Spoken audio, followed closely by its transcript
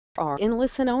are in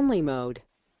listen-only mode.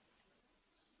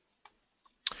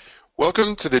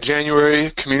 Welcome to the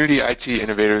January Community IT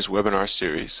Innovators webinar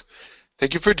series.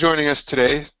 Thank you for joining us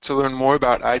today to learn more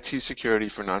about IT security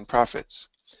for nonprofits.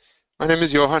 My name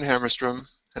is Johan Hammerstrom,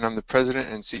 and I'm the President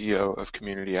and CEO of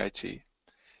Community IT.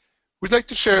 We'd like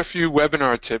to share a few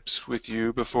webinar tips with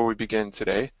you before we begin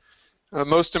today.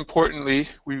 Most importantly,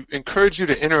 we encourage you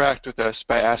to interact with us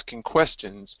by asking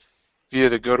questions via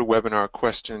the GoToWebinar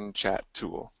question chat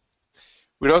tool.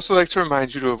 We'd also like to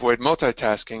remind you to avoid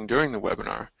multitasking during the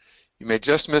webinar. You may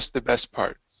just miss the best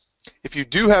part. If you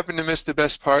do happen to miss the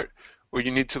best part, or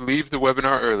you need to leave the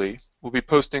webinar early, we'll be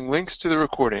posting links to the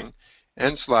recording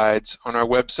and slides on our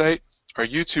website, our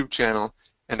YouTube channel,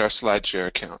 and our SlideShare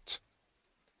account.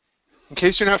 In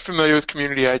case you're not familiar with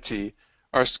Community IT,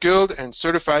 our skilled and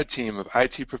certified team of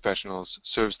IT professionals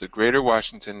serves the greater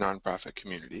Washington nonprofit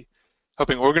community,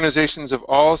 helping organizations of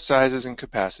all sizes and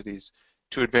capacities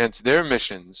to advance their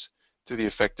missions through the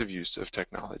effective use of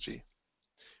technology.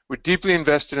 We're deeply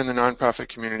invested in the nonprofit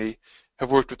community,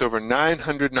 have worked with over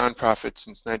 900 nonprofits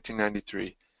since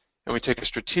 1993, and we take a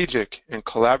strategic and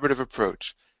collaborative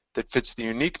approach that fits the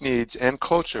unique needs and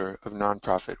culture of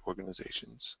nonprofit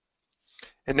organizations.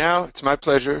 And now it's my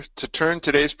pleasure to turn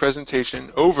today's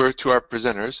presentation over to our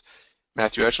presenters,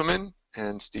 Matthew Eshelman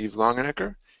and Steve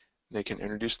Longenecker. They can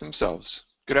introduce themselves.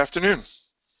 Good afternoon.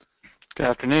 Good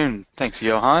afternoon. Thanks,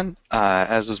 Johan.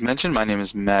 As was mentioned, my name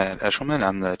is Matt Eshelman.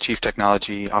 I'm the Chief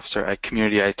Technology Officer at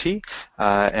Community IT,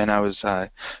 and I was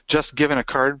just given a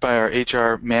card by our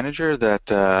HR manager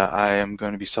that I am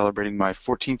going to be celebrating my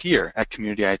 14th year at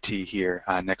Community IT here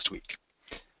next week.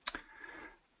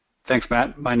 Thanks,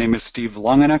 Matt. My name is Steve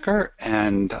Longenecker,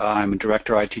 and I'm a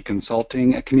Director IT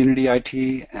Consulting at Community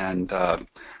IT, and I've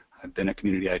been at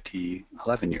Community IT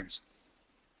 11 years.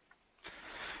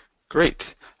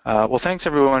 Great. Well, thanks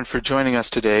everyone for joining us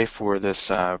today for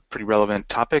this pretty relevant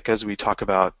topic as we talk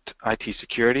about IT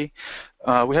security.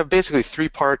 We have basically three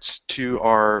parts to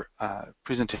our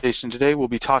presentation today. We'll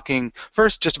be talking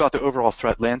first just about the overall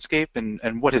threat landscape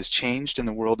and what has changed in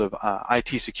the world of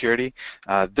IT security.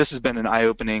 This has been an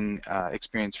eye-opening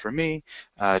experience for me,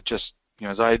 just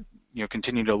as I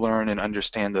continue to learn and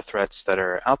understand the threats that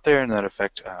are out there and that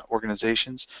affect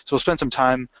organizations. So we'll spend some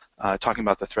time talking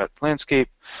about the threat landscape,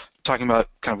 talking about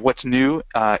kind of what's new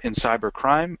in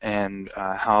cybercrime and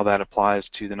how that applies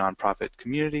to the nonprofit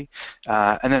community,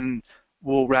 and then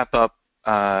we'll wrap up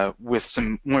with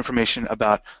some more information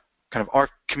about kind of our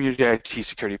Community IT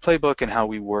security playbook and how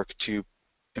we work to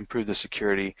improve the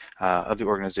security of the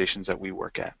organizations that we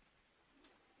work at.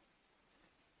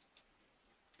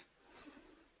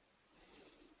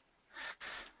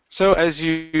 So as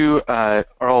you are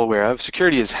all aware of,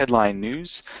 security is headline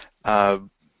news.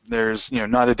 There's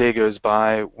not a day goes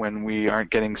by when we aren't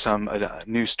getting some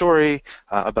new story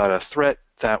about a threat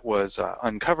that was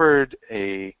uncovered,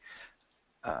 a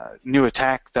new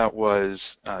attack that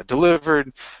was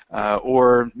delivered,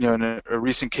 or in a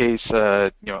recent case,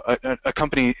 a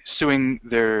company suing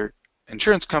their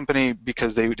insurance company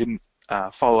because they didn't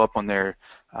follow up on their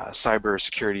cyber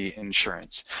security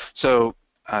insurance. So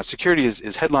security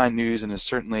is headline news and is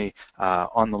certainly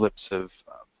on the lips of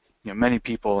many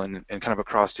people and kind of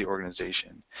across the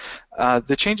organization.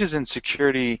 The changes in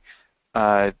security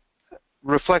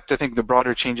reflect, I think, the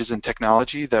broader changes in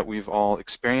technology that we've all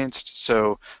experienced.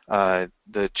 So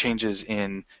the changes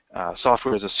in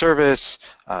software as a service,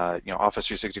 Office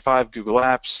 365, Google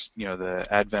Apps, the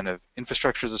advent of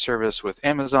infrastructure as a service with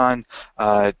Amazon,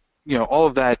 all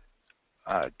of that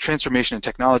transformation in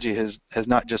technology has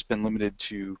not just been limited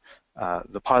to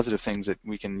the positive things that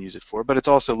we can use it for, but it's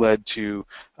also led to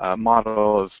a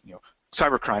model of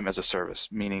cybercrime as a service,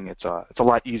 meaning it's a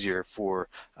lot easier for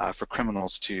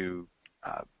criminals to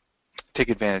take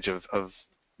advantage of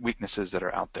weaknesses that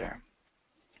are out there.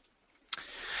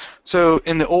 So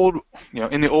in the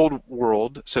old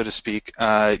world, so to speak,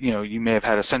 you may have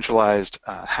had a centralized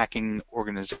hacking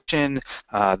organization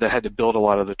that had to build a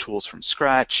lot of the tools from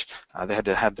scratch. They had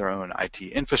to have their own IT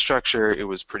infrastructure. It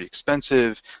was pretty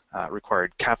expensive,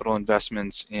 required capital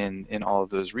investments in all of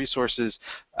those resources,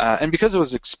 and because it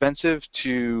was expensive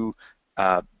to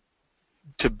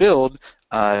build,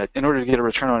 in order to get a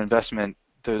return on investment,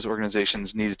 those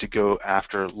organizations needed to go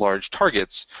after large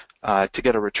targets to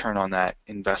get a return on that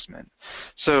investment.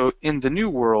 So in the new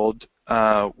world,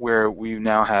 where we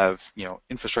now have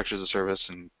infrastructure as a service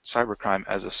and cybercrime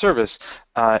as a service,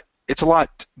 it's a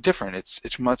lot different.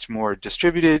 It's much more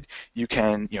distributed. You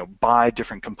can buy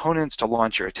different components to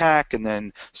launch your attack and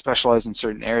then specialize in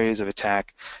certain areas of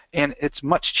attack, and it's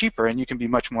much cheaper, and you can be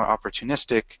much more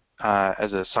opportunistic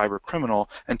as a cyber criminal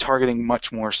and targeting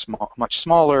much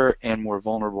smaller and more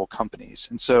vulnerable companies.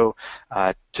 And so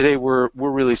today we're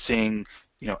really seeing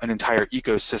an entire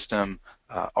ecosystem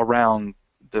around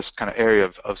this kind of area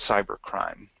of cyber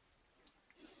crime.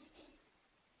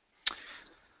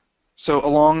 So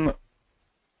along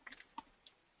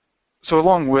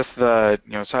with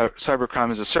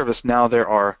cybercrime as a service, now there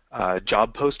are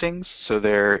job postings. So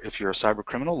if you're a cyber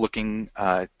criminal looking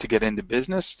to get into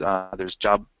business, there's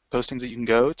job postings that you can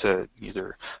go to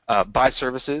either buy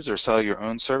services or sell your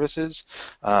own services.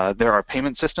 There are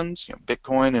payment systems,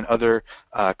 Bitcoin and other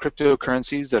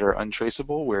cryptocurrencies that are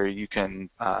untraceable, where you can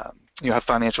have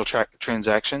financial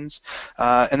transactions.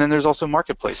 And then there's also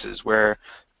marketplaces where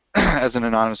as an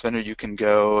anonymous vendor, you can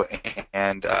go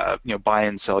and buy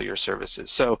and sell your services.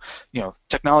 So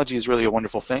technology is really a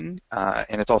wonderful thing,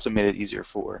 and it's also made it easier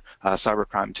for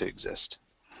cybercrime to exist.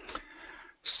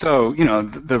 So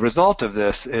the result of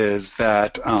this is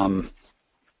that,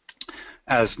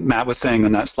 as Matt was saying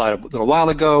on that slide a little while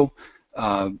ago,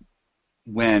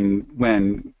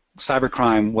 when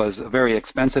cybercrime was a very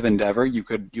expensive endeavor,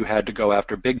 you had to go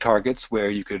after big targets where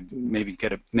you could maybe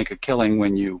make a killing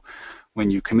when you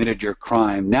committed your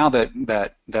crime. Now that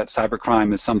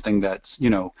cybercrime is something that's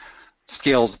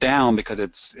scales down because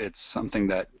it's something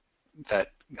that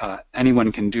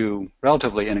anyone can do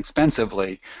relatively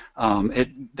inexpensively,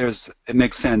 it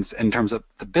makes sense in terms of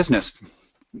the business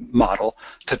model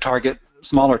to target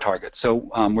smaller targets. So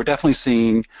we're definitely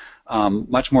seeing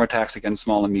much more attacks against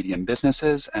small and medium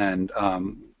businesses, and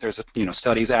there's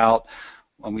studies out.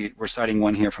 We're citing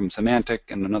one here from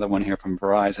Symantec and another one here from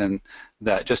Verizon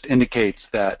that just indicates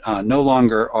that no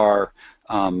longer are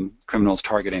criminals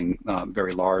targeting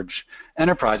very large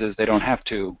enterprises. They don't have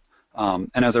to.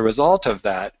 And as a result of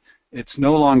that, it's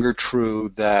no longer true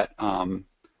that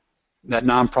that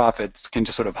nonprofits can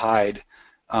just sort of hide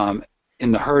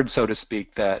in the herd, so to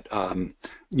speak. That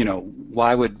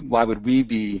why would we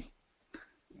be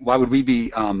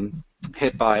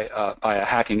hit by a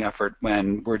hacking effort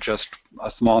when we're just a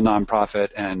small nonprofit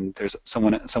and there's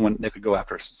someone that could go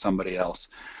after somebody else.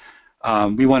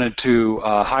 We wanted to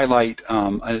highlight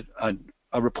a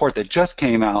report that just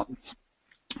came out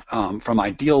from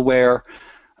Idealware,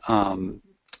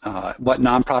 what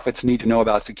nonprofits need to know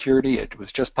about security. It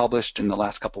was just published in the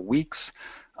last couple weeks.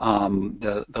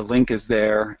 The link is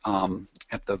there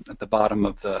at the bottom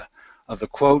of the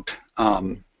quote.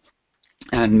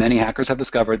 And many hackers have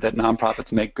discovered that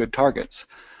nonprofits make good targets.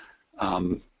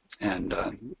 And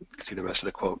you can see the rest of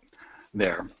the quote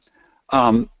there.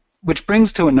 Which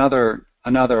brings to another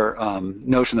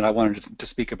notion that I wanted to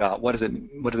speak about. What does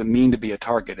it mean to be a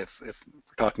target if we're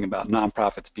talking about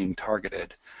nonprofits being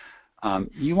targeted?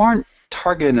 You aren't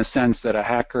targeted in the sense that a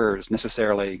hacker has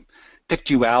necessarily picked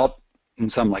you out in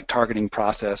some targeting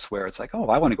process where it's like, oh,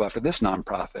 I want to go after this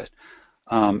nonprofit.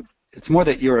 It's more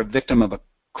that you're a victim of a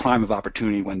crime of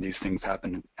opportunity when these things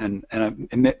happen. And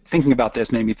thinking about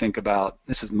this made me think about,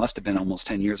 must have been almost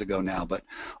 10 years ago now, but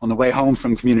on the way home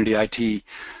from Community IT,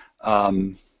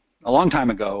 a long time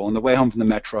ago, on the way home from the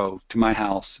metro to my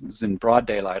house, it was in broad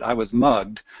daylight, I was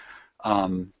mugged,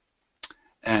 and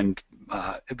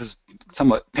it was a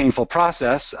somewhat painful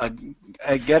process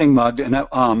getting mugged,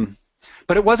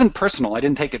 but it wasn't personal. I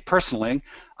didn't take it personally.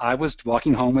 I was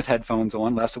walking home with headphones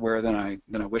on, less aware than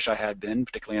I wish I had been,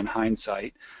 particularly in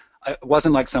hindsight. It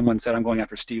wasn't like someone said, I'm going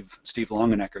after Steve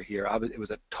Longenecker here. It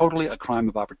was totally a crime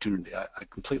of opportunity. I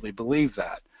completely believe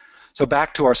that. So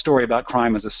back to our story about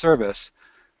crime as a service,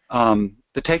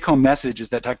 the take-home message is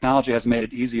that technology has made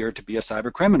it easier to be a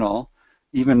cyber criminal.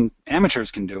 Even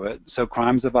amateurs can do it. So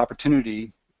crimes of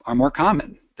opportunity are more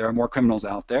common. There are more criminals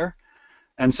out there.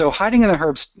 And so hiding in the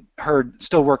herd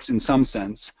still works in some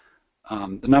sense.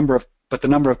 But the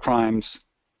number of crimes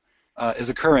is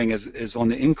occurring is on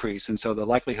the increase, and so the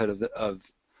likelihood of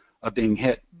being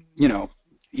hit,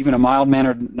 even a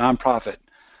mild-mannered nonprofit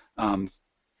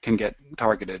can get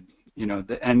targeted.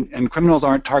 And criminals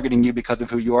aren't targeting you because of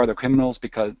who you are. They're criminals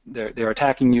because they're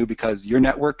attacking you because your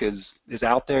network is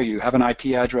out there. You have an IP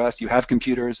address. You have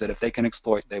computers that if they can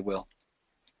exploit, they will.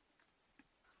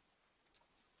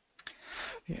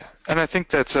 Yeah, and I think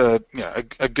that's a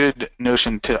good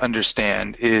notion to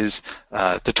understand is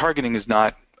the targeting is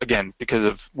not, again, because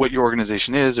of what your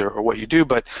organization is or what you do,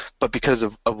 but because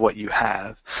of what you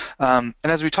have. And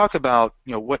as we talk about,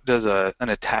 what does an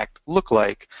attack look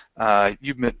like,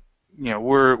 you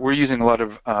we're using a lot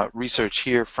of research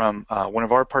here from one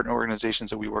of our partner organizations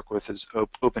that we work with is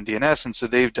OpenDNS, and so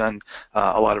they've done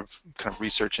a lot of kind of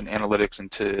research and analytics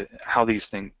into how these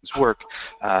things work,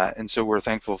 and so we're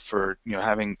thankful for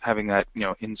having that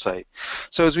insight.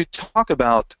 So as we talk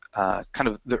about kind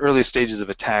of the earliest stages of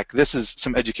attack, this is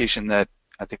some education that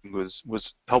I think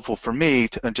was helpful for me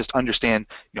to just understand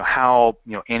how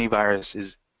antivirus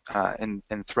is and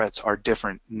threats are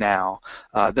different now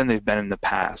than they've been in the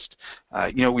past.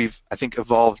 We've, I think,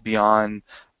 evolved beyond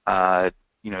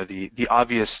the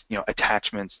obvious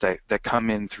attachments that come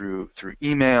in through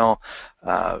email.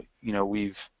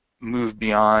 We've moved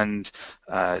beyond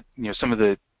some of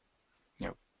the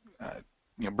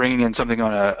bringing in something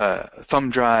on a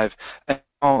thumb drive, and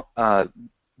now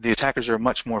the attackers are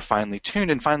much more finely tuned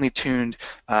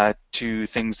to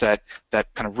things that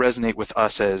kind of resonate with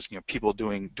us as people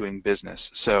doing business.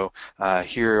 So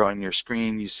here on your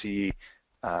screen you see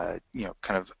kind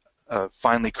of a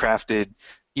finely crafted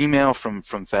email from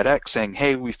FedEx saying,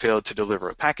 hey, we failed to deliver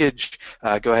a package.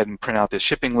 Go ahead and print out this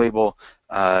shipping label,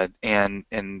 and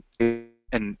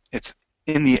it's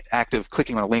in the act of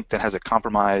clicking on a link that has a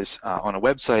compromise on a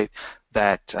website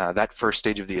that first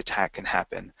stage of the attack can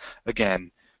happen. Again,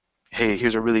 hey,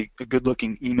 here's a really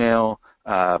good-looking email,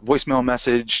 voicemail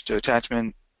message to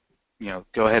attachment.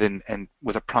 Go ahead and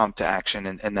with a prompt to action,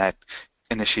 and that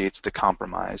initiates the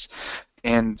compromise.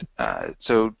 And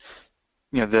so,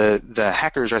 the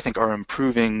hackers, I think, are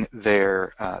improving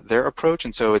their approach,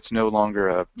 and so it's no longer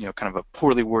a kind of a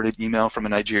poorly worded email from a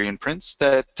Nigerian prince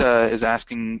that is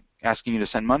asking you to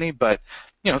send money, but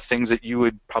things that you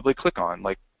would probably click on,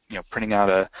 like printing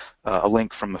out a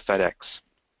link from a FedEx.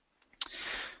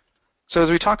 So as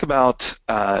we talk about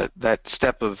that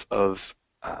step of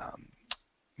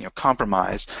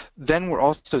compromise, then we're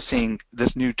also seeing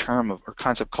this new term or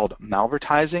concept called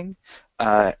malvertising.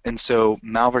 And so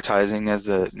malvertising, as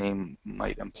the name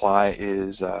might imply,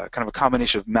 is kind of a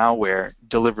combination of malware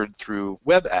delivered through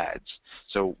web ads.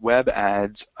 So web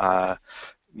ads,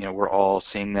 we're all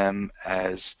seeing them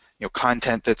as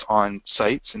content that's on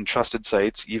sites and trusted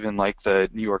sites, even like the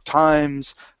New York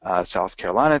Times, South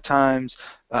Carolina Times,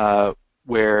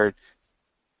 where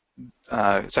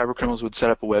cyber criminals would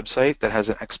set up a website that has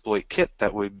an exploit kit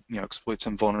that would exploit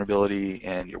some vulnerability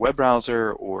in your web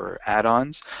browser or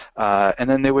add-ons, and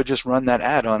then they would just run that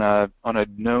ad on a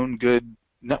known good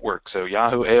network. So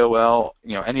Yahoo, AOL,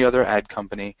 any other ad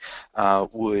company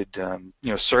would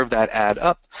serve that ad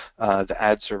up. The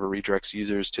ad server redirects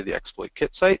users to the exploit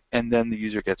kit site, and then the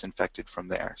user gets infected from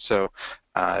there. So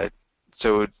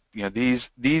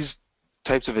these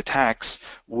types of attacks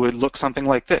would look something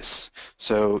like this.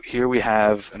 So here we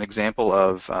have an example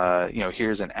of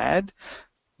here's an ad,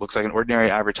 looks like an ordinary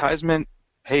advertisement.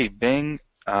 Hey, Bing,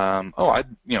 I'd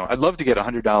love to get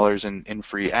 $100 in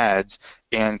free ads,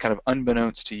 and kind of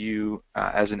unbeknownst to you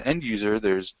as an end user,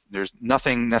 there's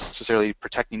nothing necessarily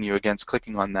protecting you against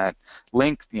clicking on that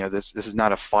link. This is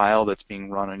not a file that's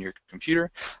being run on your computer,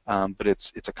 but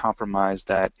it's a compromise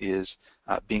that is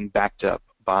being backed up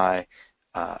by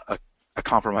a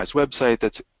compromised website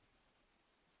that's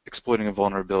exploiting a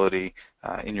vulnerability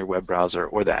in your web browser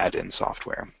or the add-in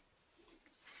software.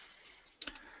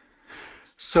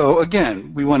 So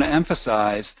again, we want to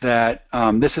emphasize that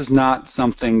this is not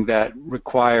something that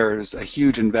requires a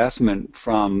huge investment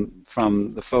from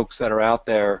the folks that are out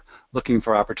there looking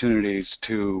for opportunities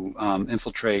to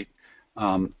infiltrate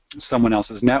someone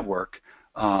else's network.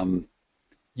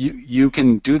 You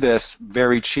can do this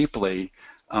very cheaply.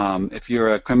 If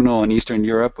you're a criminal in Eastern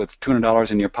Europe with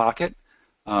 $200 in your pocket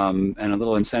and a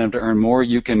little incentive to earn more,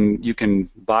 you can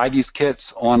buy these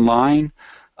kits online.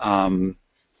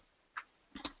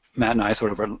 Matt and I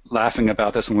sort of were laughing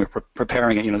about this when we were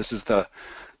preparing it.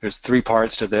 There's three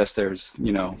parts to this. There's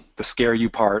the scare you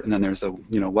part, and then there's the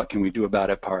what can we do about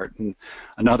it part. And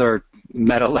another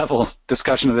meta level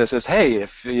discussion of this is, hey,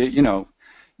 if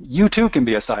you too can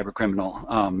be a cyber criminal,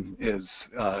 is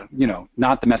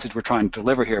not the message we're trying to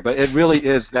deliver here, but it really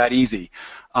is that easy.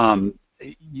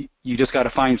 You just got to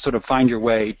find your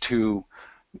way to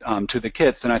the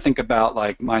kits. And I think about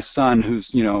like my son,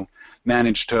 who's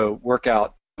managed to work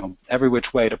out every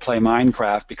which way to play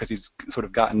Minecraft because he's sort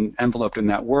of gotten enveloped in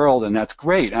that world, and that's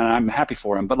great, and I'm happy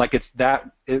for him. But like it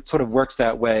sort of works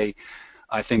that way,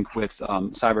 I think, with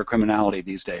cyber criminality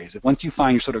these days. If once you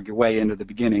find your way into the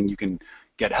beginning, you can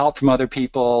get help from other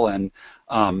people. And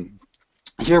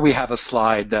here we have a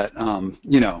slide that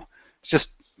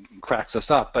just cracks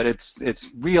us up, but it's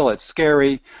real, it's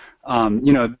scary.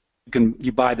 You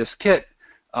buy this kit.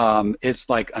 It's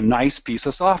like a nice piece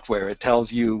of software. It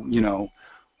tells you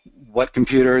what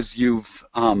computers you've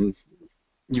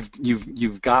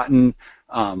you've gotten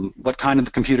what kind of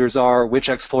the computers are, which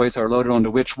exploits are loaded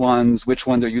onto which ones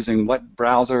are using what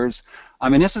browsers. I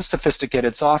mean, this is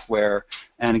sophisticated software,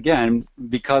 and again,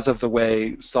 because of the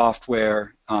way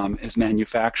software is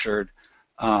manufactured,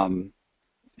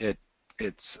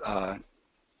 it's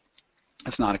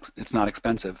not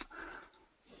expensive.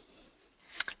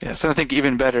 Yeah, so I think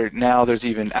even better now. There's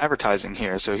even advertising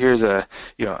here. So here's an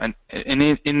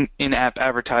in-app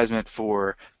advertisement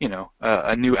for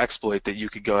a new exploit that you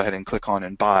could go ahead and click on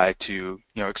and buy to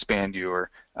expand your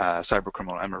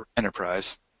cybercriminal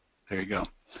enterprise. There you go.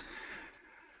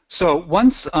 So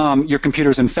once your computer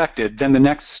is infected, then the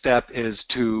next step is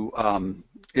to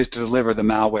deliver the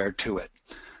malware to it.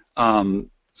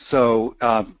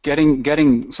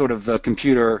 Getting sort of the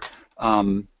computer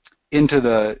into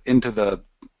the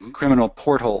criminal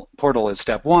portal is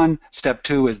step one. Step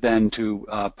two is then to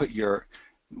put your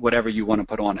whatever you want to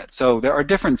put on it. So there are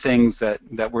different things that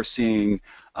we're seeing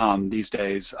these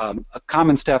days. A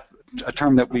common step, a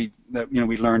term that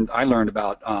I learned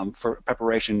about for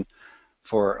preparation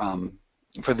for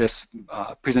this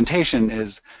presentation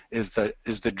is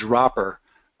the dropper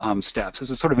steps. This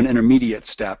is sort of an intermediate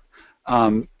step.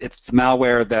 It's the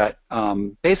malware that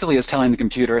basically is telling the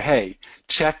computer, hey,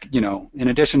 check, in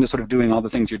addition to sort of doing all the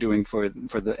things you're doing for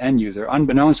the end user,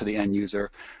 unbeknownst to the end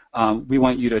user, we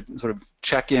want you to sort of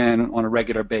check in on a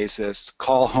regular basis,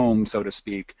 call home, so to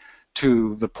speak,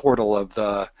 to the portal of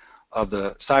the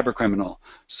cyber criminal.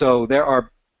 So there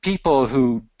are people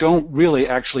who don't really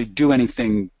actually do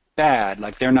anything bad,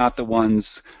 like they're not the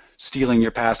ones stealing your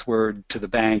password to the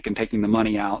bank and taking the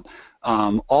money out.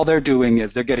 All they're doing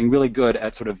is they're getting really good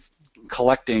at sort of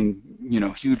collecting,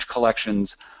 huge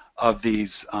collections of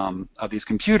these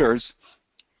computers.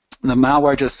 The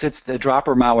malware just sits. The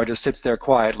dropper malware just sits there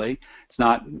quietly. It's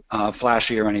not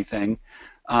flashy or anything.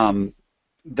 Then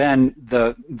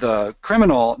the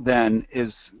criminal then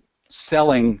is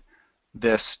selling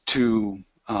this to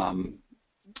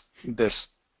this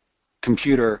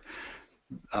computer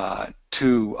on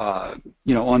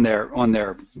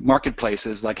their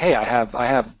marketplaces, like, hey, I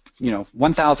have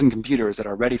 1,000 computers that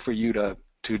are ready for you to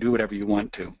do whatever you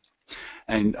want to,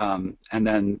 and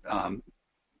then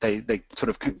they sort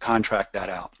of contract that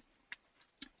out.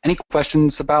 Any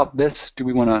questions about this? Do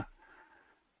we want to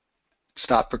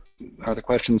stop? Are there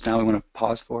questions now we want to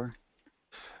pause for?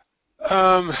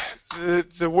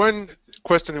 The one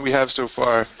question that we have so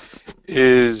far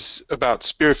is about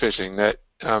spear phishing. That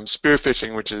spear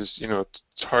phishing, which is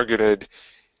targeted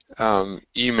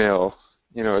email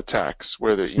attacks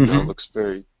where the email looks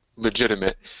very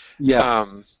legitimate. Yeah.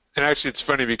 And actually, it's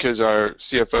funny because our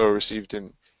CFO received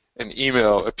an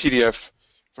email, a PDF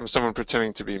from someone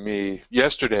pretending to be me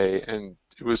yesterday, and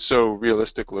it was so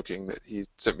realistic looking that he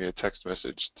sent me a text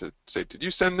message to say, "Did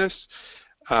you send this?"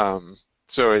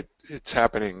 So it's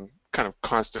happening kind of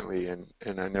constantly, and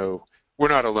I know we're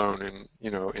not alone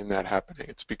in that happening.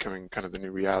 It's becoming kind of the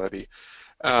new reality.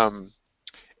 And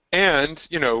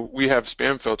we have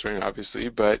spam filtering, obviously,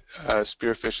 but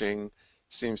spear phishing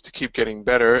seems to keep getting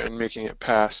better and making it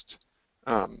past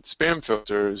spam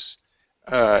filters.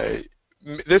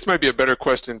 This might be a better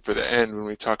question for the end when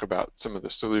we talk about some of the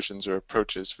solutions or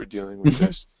approaches for dealing with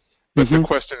this. But the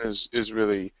question is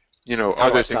really,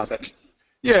 are there things?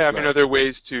 Yeah, I mean, are there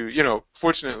ways to,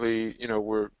 fortunately,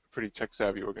 we're a pretty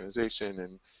tech-savvy organization,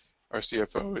 and our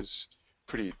CFO is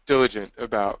pretty diligent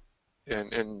about,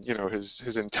 and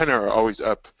his antennae are always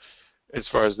up as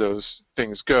far as those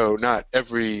things go. Not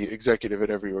every executive at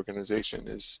every organization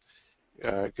is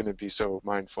going to be so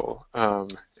mindful.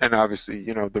 And obviously,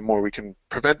 the more we can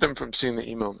prevent them from seeing the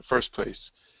email in the first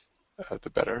place, the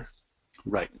better.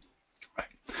 Right.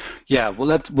 Yeah.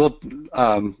 Well,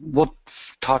 we'll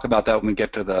talk about that when we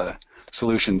get to the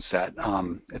solution set.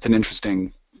 It's an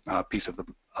interesting piece of the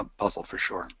puzzle for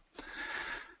sure.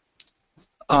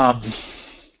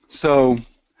 So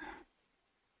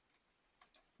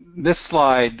this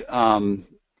slide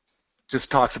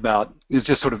just talks about, is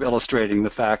just sort of illustrating the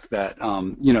fact that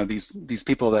these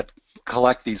people that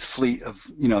collect these fleet of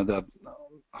the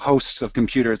hosts of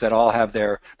computers that all have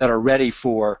that are ready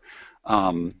for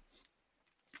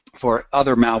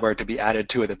other malware to be added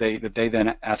to it, that they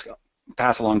then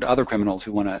pass along to other criminals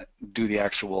who want to do the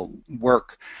actual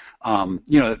work.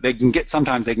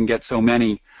 Sometimes they can get so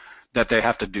many that they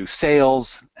have to do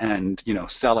sales and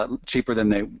sell it cheaper than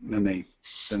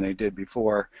they did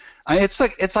before. It's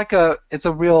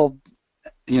a real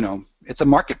it's a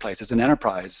marketplace. It's an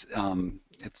enterprise.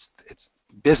 It's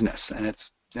business,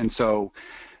 and so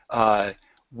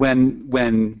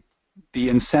when the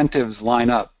incentives line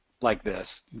up like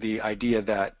this, the idea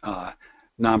that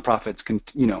nonprofits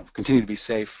continue to be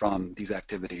safe from these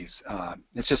activities.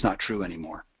 It's just not true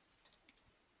anymore.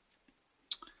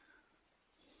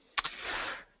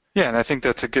 Yeah, and I think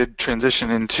that's a good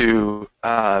transition into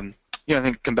I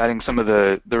think combating some of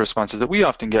the responses that we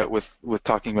often get with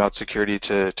talking about security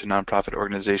to nonprofit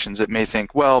organizations that may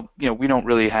think, well, we don't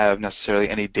really have necessarily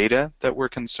any data that we're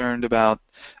concerned about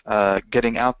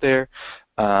getting out there,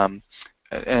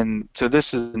 and so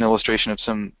this is an illustration of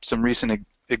some recent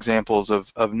examples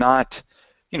of not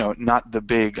not the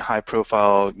big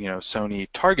high-profile Sony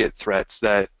Target threats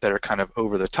that are kind of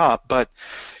over the top, but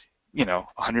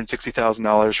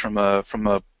 $160,000 from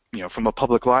a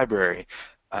public library.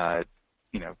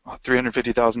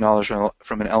 $350,000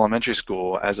 from an elementary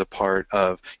school as a part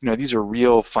of, these are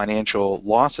real financial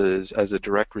losses as a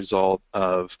direct result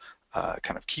of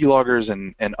kind of keyloggers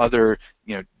and other,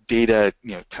 data,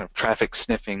 kind of traffic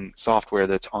sniffing software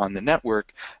that's on the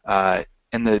network.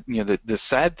 And the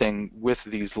sad thing with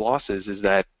these losses is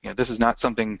that this is not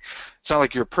something. It's not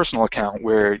like your personal account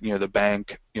where the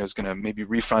bank is going to maybe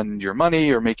refund your money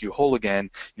or make you whole again.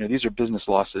 These are business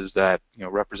losses that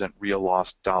represent real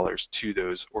lost dollars to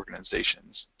those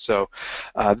organizations. So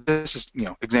this is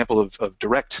example of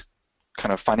direct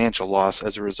kind of financial loss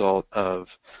as a result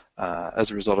of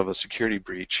a security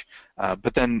breach.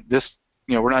 But then this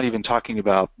we're not even talking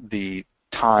about the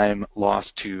time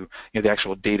lost to the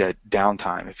actual data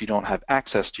downtime if you don't have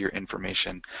access to your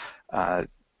information,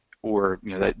 or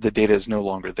the data is no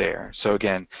longer there. So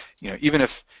again, even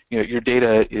if your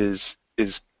data is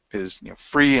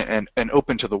free and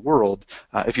open to the world,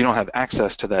 if you don't have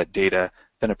access to that data,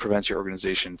 then it prevents your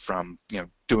organization from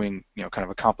doing kind of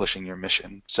accomplishing your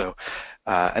mission. So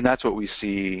and that's what we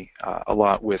see a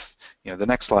lot with the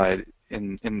next slide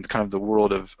in kind of the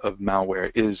world of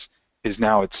malware is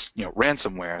now it's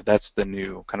ransomware. That's the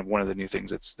new kind of one of the new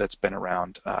things that's been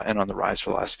around and on the rise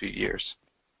for the last few years.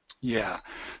 Yeah,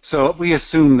 so we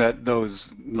assume that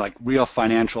those like real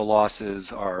financial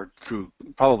losses are through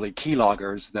probably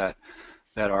keyloggers that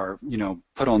are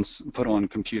put on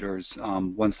computers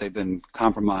once they've been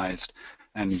compromised,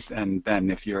 and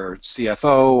then if your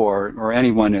CFO or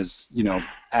anyone is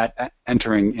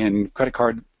entering in credit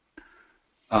card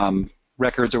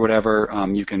records or whatever,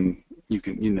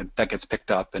 that gets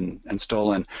picked up and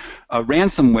stolen.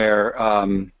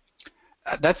 Ransomware,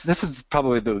 this is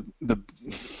probably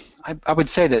I would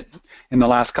say that in the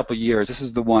last couple of years, this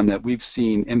is the one that we've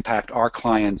seen impact our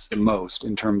clients the most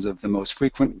in terms of the most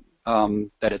frequent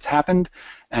that it's happened,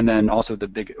 and then also the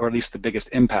biggest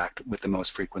impact with the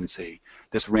most frequency.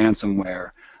 This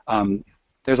ransomware.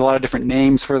 There's a lot of different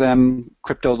names for them.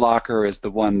 CryptoLocker is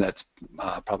the one that's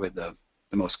probably the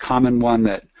most common one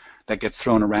that gets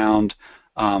thrown around.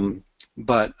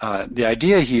 But the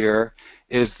idea here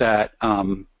is that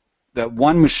that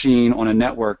one machine on a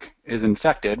network is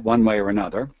infected one way or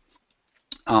another,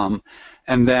 and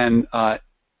then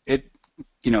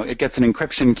it gets an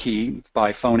encryption key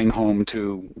by phoning home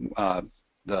to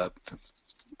the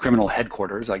criminal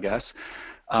headquarters, I guess,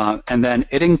 and then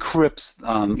it encrypts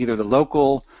either the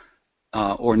local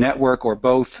or network or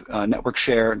both network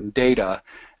share data.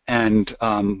 And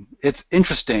it's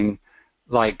interesting.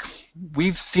 Like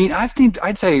we've seen,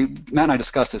 I'd say Matt and I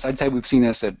discussed this. I'd say we've seen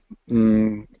this at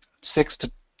 6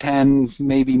 to 10,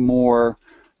 maybe more,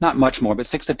 not much more, but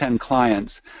 6 to 10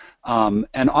 clients.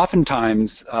 And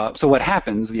oftentimes, so what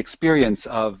happens? The experience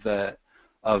of the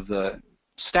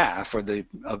staff or the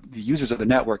users of the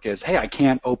network is, hey, I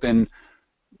can't open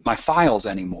my files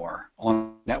anymore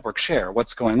on network share.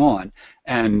 What's going on?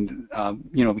 And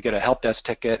we get a help desk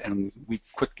ticket, and we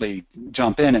quickly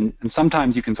jump in. And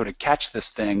sometimes you can sort of catch this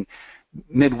thing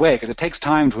midway because it takes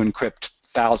time to encrypt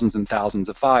thousands and thousands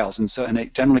of files, and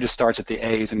it generally just starts at the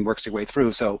A's and works your way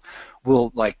through. So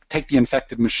we'll take the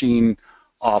infected machine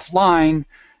offline,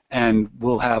 and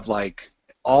we'll have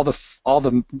all the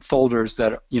folders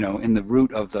that in the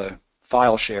root of the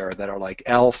file share that are like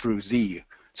L through Z,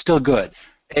 still good.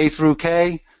 A through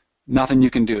K, nothing you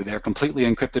can do. They're completely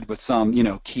encrypted with some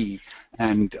key,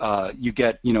 and you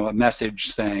get a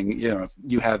message saying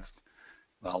you have.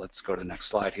 Well, let's go to the next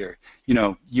slide here.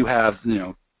 You have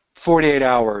 48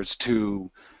 hours to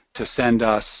send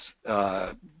us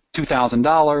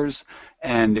 $2,000,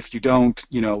 and if you don't,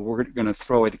 we're going to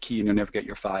throw away the key and you'll never get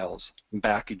your files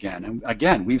back again. And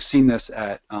again, we've seen this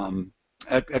at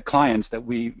clients that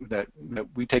we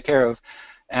take care of,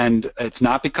 and it's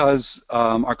not because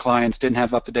our clients didn't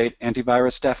have up-to-date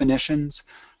antivirus definitions,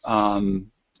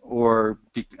 or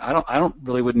I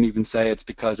wouldn't even say it's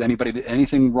because anybody did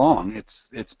anything wrong.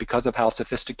 It's because of how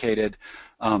sophisticated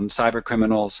cyber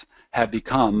criminals have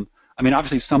become. I mean,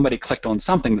 obviously somebody clicked on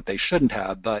something that they shouldn't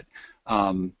have, but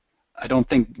I don't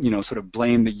think sort of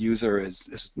blame the user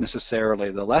is necessarily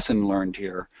the lesson learned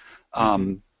here.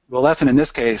 The lesson in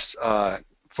this case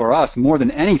for us, more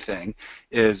than anything,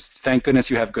 is thank goodness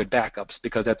you have good backups,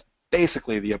 because that's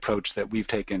basically the approach that we've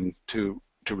taken to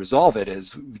resolve it.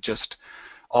 Is just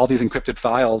all these encrypted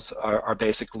files are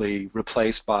basically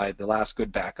replaced by the last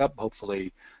good backup,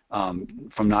 hopefully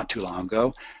from not too long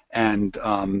ago, and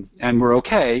we're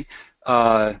okay.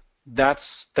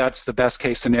 That's the best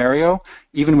case scenario.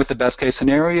 Even with the best case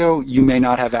scenario, you may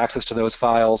not have access to those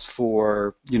files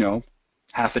for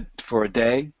for a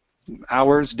day,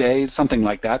 hours, days, something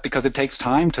like that, because it takes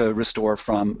time to restore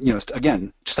from,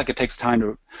 again, just like it takes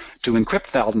time to encrypt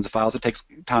thousands of files, it takes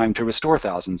time to restore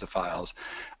thousands of files.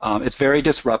 It's very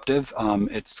disruptive.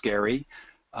 It's scary.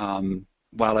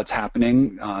 While it's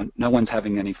happening, no one's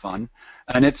having any fun,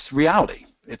 and it's reality.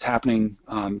 It's happening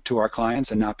to our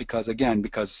clients, and not because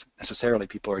necessarily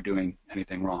people are doing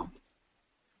anything wrong.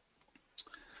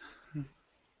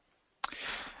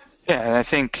 Yeah, and I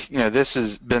think this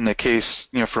has been the case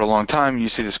for a long time. You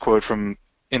see this quote from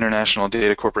International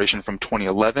Data Corporation from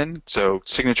 2011. So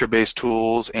signature-based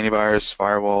tools, antivirus,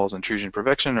 firewalls, intrusion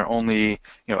prevention are only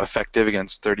effective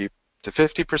against 30 to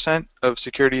 50% of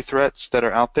security threats that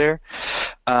are out there.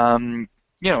 And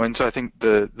so I think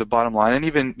the bottom line, and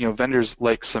even vendors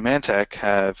like Symantec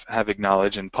have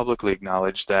acknowledged and publicly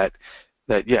acknowledged that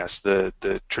yes,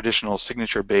 the traditional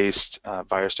signature-based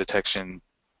virus detection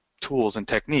tools and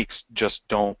techniques just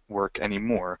don't work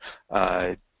anymore.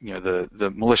 The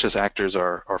malicious actors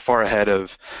are far ahead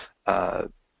of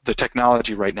the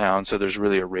technology right now, and so there's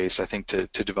really a race, I think, to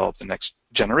develop the next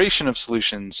generation of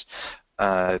solutions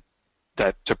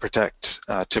to protect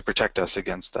us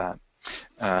against that.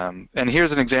 And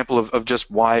here's an example of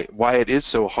just why it is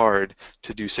so hard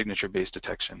to do signature-based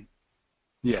detection.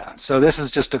 Yeah. So this is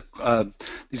just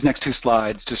these next two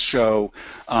slides just show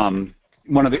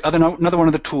another one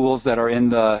of the tools that are in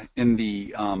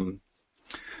the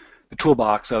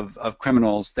toolbox of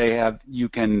criminals. You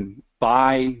can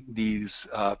buy these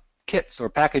kits or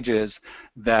packages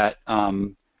that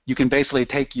you can basically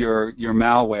take your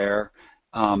malware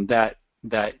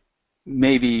that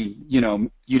maybe you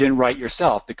didn't write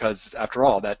yourself, because after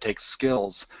all that takes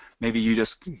skills. Maybe you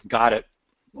just got it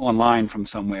online from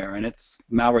somewhere, and it's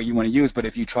malware you want to use, but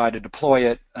if you try to deploy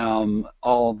it,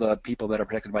 all the people that are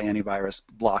protected by antivirus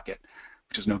block it,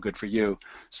 which is no good for you.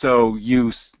 So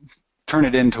you turn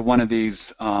it into one of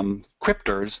these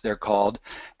cryptors, they're called,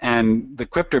 and the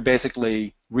cryptor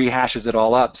basically rehashes it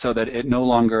all up so that it no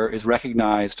longer is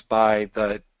recognized by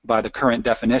the current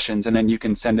definitions, and then you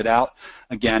can send it out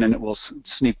again and it will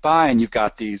sneak by, and you've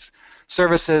got these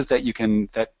services that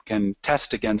can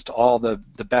test against all the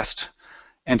best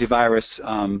antivirus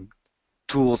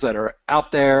tools that are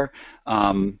out there.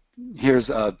 Here's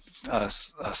a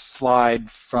slide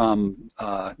from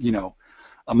a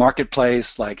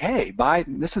marketplace, like, hey,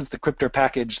 this is the cryptor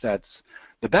package that's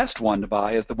the best one to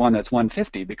buy, is the one that's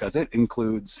 $150, because it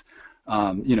includes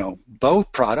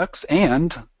both products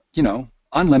and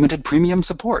unlimited premium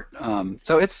support.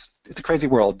 So it's a crazy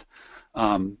world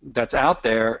that's out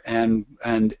there, and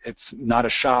it's not a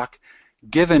shock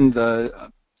given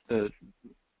the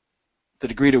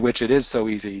degree to which it is so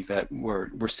easy that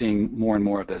we're seeing more and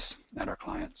more of this at our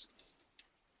clients.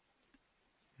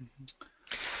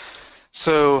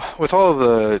 So with all of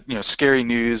the scary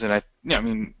news and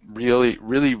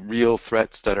really real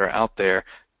threats that are out there,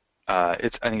 I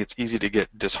think it's easy to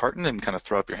get disheartened and kind of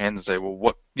throw up your hands and say, well,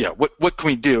 what can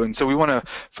we do? And so we want to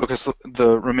focus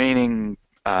the remaining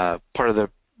part of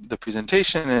the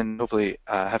presentation and hopefully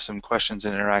have some questions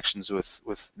and interactions with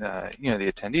the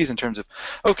attendees in terms of,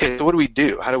 okay, so what do we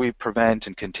do? How do we prevent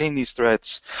and contain these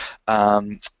threats,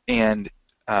 and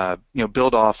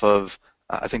build off of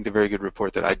I think the very good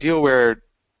report that Idealware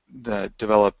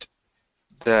developed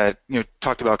that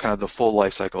talked about kind of the full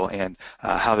life cycle and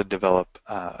how to develop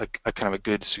a kind of a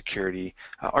good security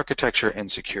architecture and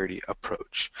security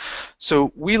approach.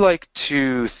 So we like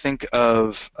to think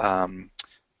of kind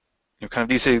of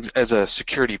these things as a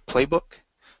security playbook,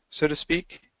 so to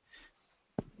speak.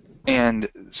 And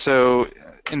so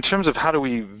in terms of how do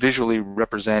we visually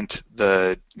represent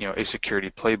a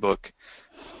security playbook,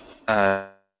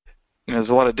 there's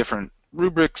a lot of different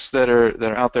rubrics that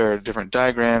are out there, different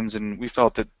diagrams, and we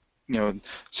felt that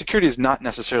security is not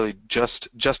necessarily just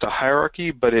a hierarchy,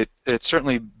 but it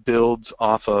certainly builds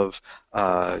off of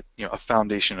a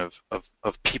foundation of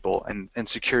people and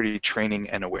security training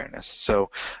and awareness. So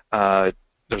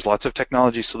there's lots of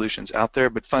technology solutions out there,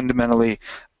 but fundamentally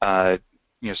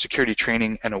security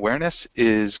training and awareness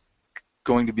is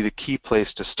going to be the key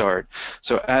place to start.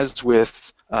 So as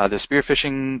with The spear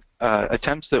phishing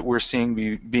attempts that we're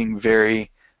seeing being very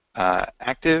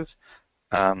active,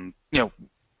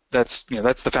 that's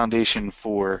the foundation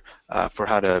for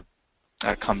how to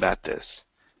combat this.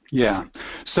 Yeah.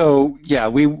 So yeah,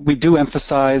 we do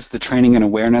emphasize the training and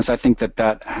awareness. I think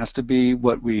that has to be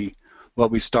what we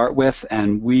start with,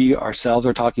 and we ourselves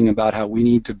are talking about how we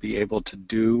need to be able to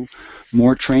do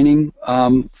more training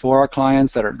for our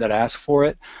clients that ask for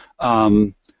it.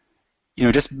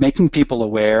 Just making people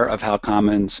aware of how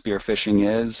common spear phishing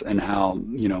is and how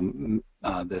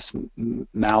this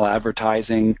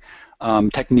maladvertising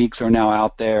techniques are now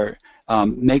out there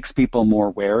makes people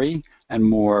more wary and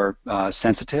more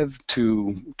sensitive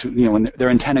to when their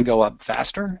antenna go up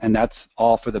faster, and that's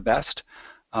all for the best.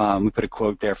 We put a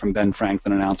quote there from Ben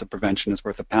Franklin: "An ounce of prevention is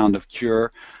worth a pound of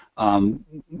cure."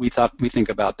 We think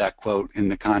about that quote in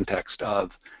the context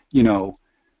of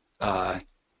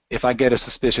if I get a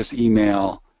suspicious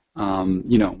email,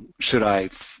 should I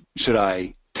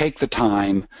take the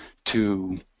time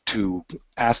to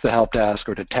ask the help desk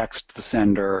or to text the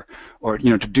sender, or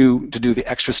to do the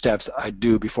extra steps I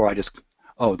do before I just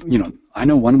I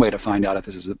know one way to find out if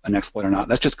this is an exploit or not.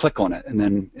 Let's just click on it, and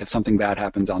then if something bad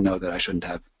happens, I'll know that I shouldn't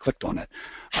have clicked on it.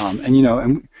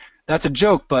 And that's a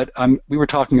joke, but we were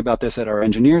talking about this at our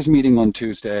engineers meeting on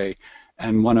Tuesday,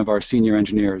 and one of our senior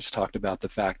engineers talked about the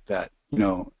fact that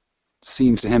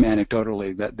seems to him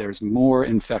anecdotally that there's more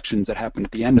infections that happen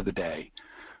at the end of the day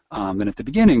than at the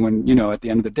beginning, when at the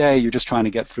end of the day you're just trying to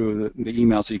get through the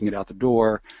email so you can get out the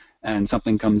door, and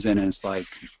something comes in and it's like,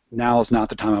 now is not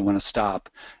the time I want to stop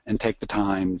and take the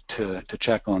time to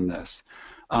check on this.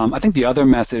 I think the other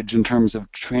message in terms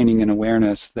of training and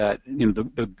awareness, that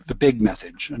the big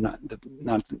message, not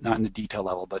in the detail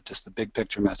level, but just the big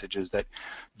picture message, is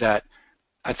that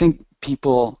I think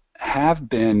people have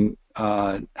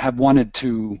wanted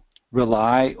to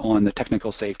rely on the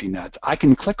technical safety nets. I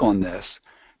can click on this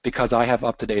because I have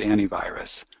up-to-date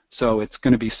antivirus, so it's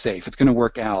going to be safe. It's going to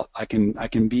work out. I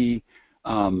can be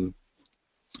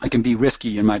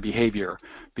risky in my behavior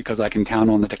because I can count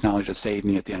on the technology to save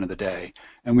me at the end of the day.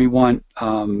 And we want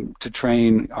to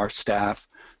train our staff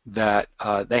that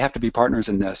they have to be partners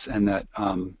in this, and that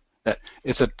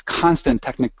it's a constant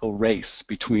technical race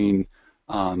between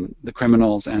the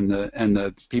criminals and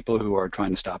the people who are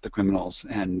trying to stop the criminals.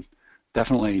 And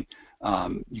definitely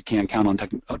you can't count on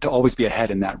to always be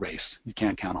ahead in that race. You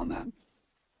can't count on that.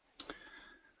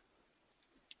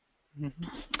 Mm-hmm.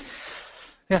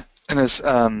 Yeah, and as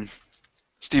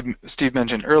Steve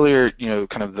mentioned earlier,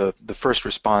 kind of the first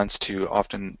response to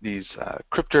often these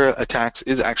crypto attacks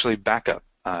is actually backup.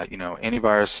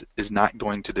 Antivirus is not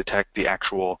going to detect the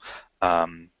actual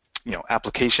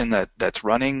application that's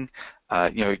running.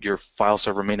 Your file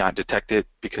server may not detect it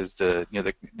because the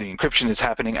encryption is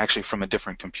happening actually from a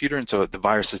different computer, and so the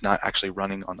virus is not actually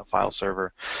running on the file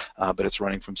server, but it's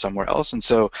running from somewhere else. And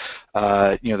so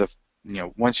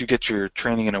once you get your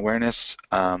training and awareness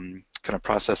kind of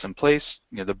process in place,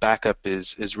 the backup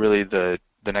is really the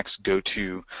next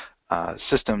go-to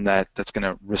system that's going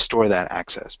to restore that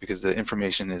access, because the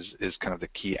information is kind of the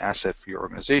key asset for your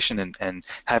organization, and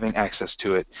having access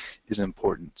to it is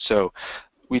important. So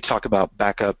we talk about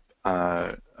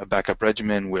a backup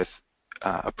regimen with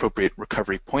appropriate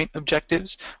recovery point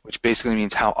objectives, which basically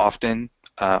means how often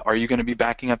are you going to be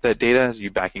backing up that data? Are you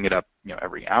backing it up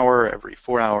every hour, every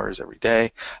 4 hours, every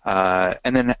day?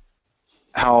 And then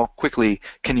how quickly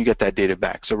can you get that data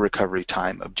back? So recovery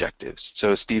time objectives.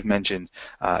 So as Steve mentioned,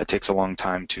 it takes a long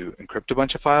time to encrypt a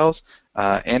bunch of files,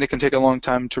 and it can take a long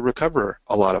time to recover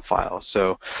a lot of files.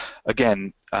 So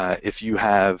again, if you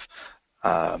have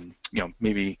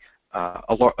maybe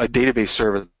a database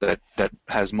server that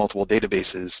has multiple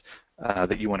databases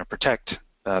that you want to protect,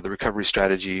 the recovery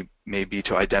strategy may be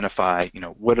to identify,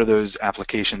 what are those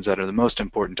applications that are the most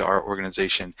important to our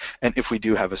organization, and if we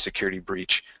do have a security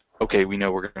breach, okay, we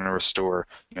know we're going to restore,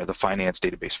 the finance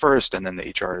database first, and then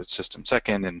the HR system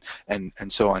second, and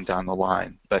so on down the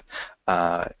line. But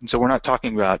and so we're not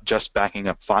talking about just backing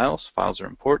up files. Files are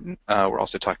important. We're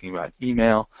also talking about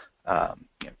email,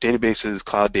 databases,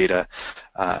 cloud data,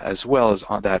 as well as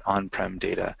that on-prem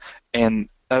data. And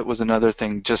that was another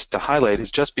thing just to highlight,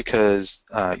 is just because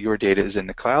your data is in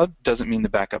the cloud doesn't mean the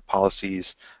backup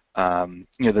policies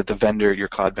that the vendor, your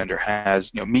cloud vendor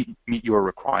has, meet your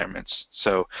requirements.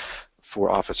 So for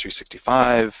Office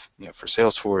 365, for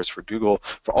Salesforce, for Google,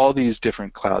 for all these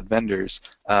different cloud vendors,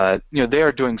 they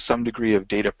are doing some degree of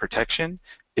data protection.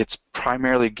 It's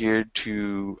primarily geared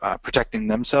to protecting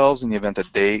themselves in the event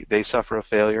that they suffer a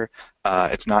failure.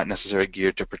 It's not necessarily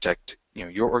geared to protect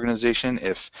your organization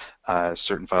if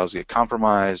certain files get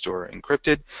compromised or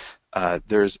encrypted.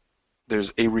 There's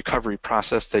there's a recovery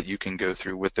process that you can go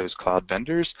through with those cloud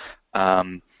vendors,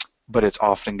 but it's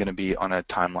often going to be on a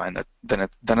timeline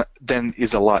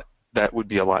that would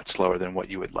be a lot slower than what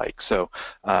you would like. So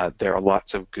there are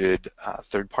lots of good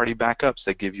third-party backups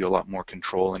that give you a lot more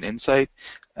control and insight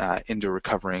into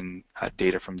recovering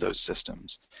data from those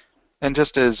systems. And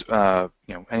just as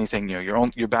anything,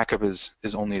 your backup is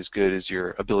only as good as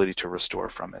your ability to restore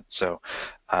from it. So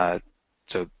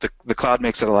the cloud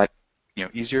makes it a lot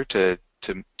easier to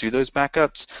do those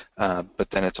backups, but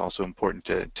then it's also important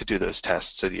to do those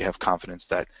tests so that you have confidence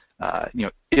that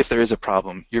if there is a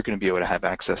problem, you're going to be able to have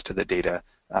access to the data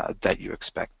that you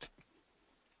expect.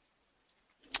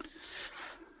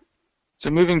 So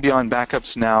moving beyond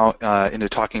backups now into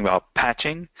talking about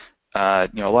patching. A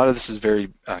lot of this is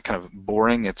very kind of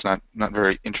boring. It's not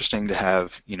very interesting to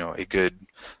have a good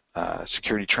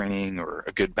security training or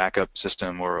a good backup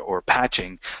system or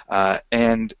patching.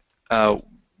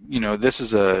 This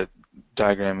is a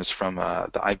diagram is from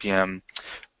the IBM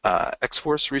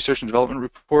X-Force Research and Development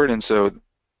Report, and so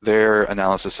their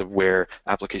analysis of where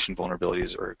application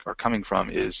vulnerabilities are coming from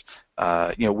is,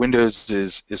 Windows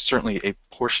is certainly a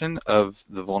portion of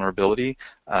the vulnerability,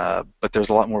 but there's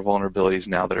a lot more vulnerabilities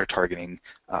now that are targeting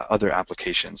other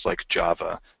applications like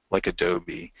Java, like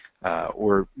Adobe,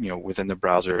 or within the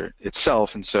browser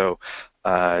itself, and so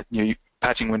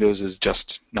patching Windows is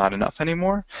just not enough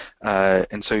anymore,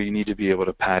 and so you need to be able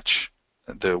to patch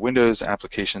the Windows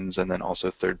applications and then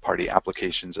also third-party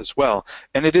applications as well.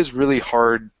 And it is really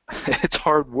hard. It's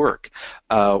hard work.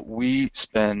 We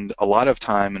spend a lot of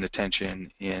time and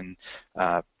attention in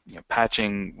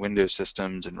patching Windows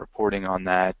systems and reporting on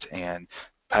that, and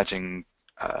patching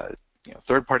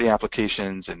third-party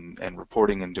applications and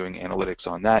reporting and doing analytics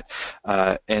on that.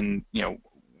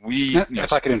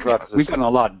 If I could interrupt, we've gotten a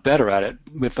lot better at it.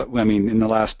 In the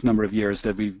last number of years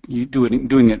that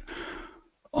doing it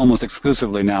almost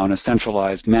exclusively now in a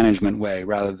centralized management way,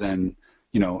 rather than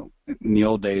in the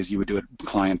old days you would do it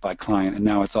client by client, and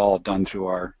now it's all done through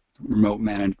our remote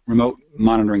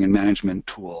monitoring and management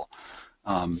tool.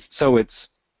 So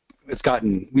we've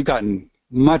gotten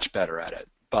much better at it.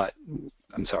 But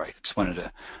I'm sorry,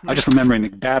 I just remembering the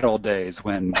bad old days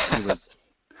when it was.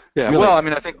 Yeah, really? Well,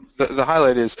 I think the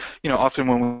highlight is, often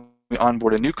when we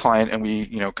onboard a new client and we,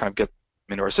 kind of get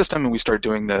them into our system and we start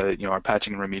doing the, our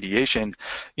patching and remediation,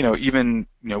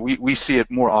 we see it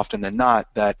more often than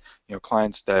not that,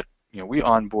 clients that, we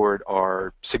onboard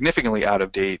are significantly out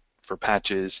of date for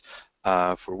patches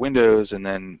for Windows, and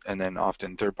then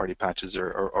often third-party patches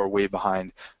are way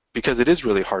behind, because it is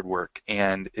really hard work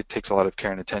and it takes a lot of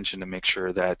care and attention to make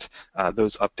sure that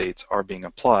those updates are being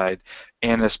applied,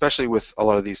 and especially with a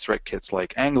lot of these threat kits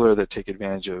like Angler that take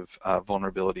advantage of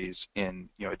vulnerabilities in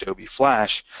Adobe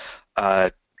Flash,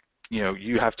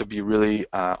 you have to be really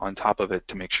on top of it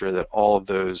to make sure that all of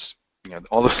those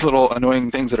all those little annoying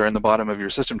things that are in the bottom of your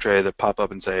system tray that pop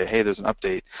up and say, hey, there's an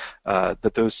update,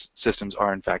 that those systems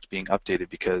are in fact being updated,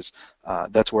 because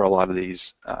that's where a lot of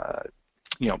these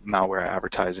malware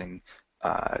advertising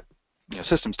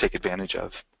systems take advantage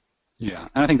of. Yeah,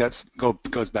 and I think that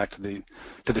goes back to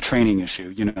the training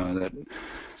issue. That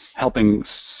helping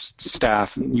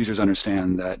staff and users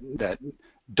understand that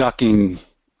ducking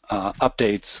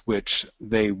updates, which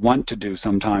they want to do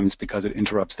sometimes because it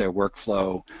interrupts their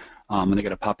workflow, and they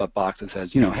get a pop-up box that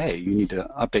says, hey, you need to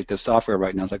update this software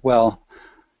right now. It's like, well,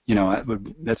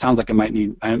 that sounds like I might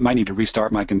need to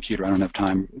restart my computer. I don't have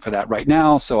time for that right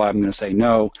now, so I'm going to say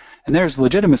no. And there's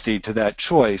legitimacy to that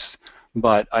choice,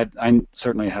 but I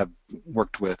certainly have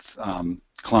worked with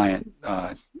client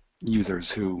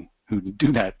users who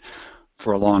do that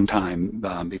for a long time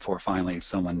before finally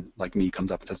someone like me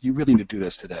comes up and says, you really need to do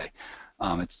this today.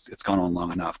 It's gone on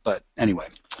long enough. But anyway.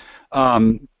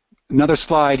 Another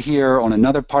slide here on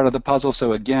another part of the puzzle.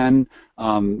 So again,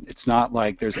 it's not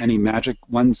like there's any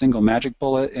one single magic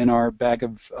bullet in our bag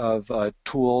of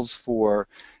tools for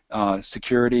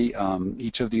security.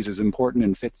 Each of these is important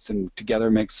and fits and together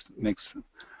makes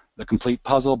the complete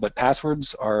puzzle. But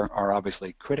passwords are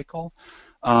obviously critical.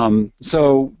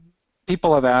 So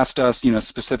people have asked us,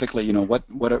 specifically,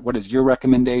 what is your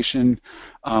recommendation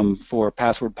for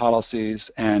password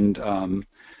policies? And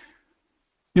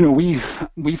we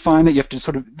find that you have to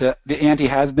sort of, the ante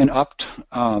has been upped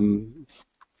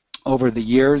over the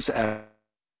years.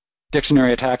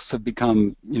 Dictionary attacks have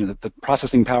become, the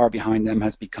processing power behind them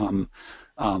has become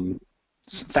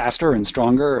faster and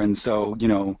stronger, and so,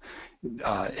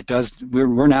 it does.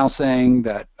 We're now saying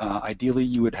that ideally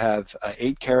you would have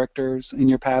 8 characters in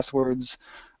your passwords,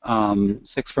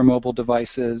 6 for mobile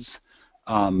devices,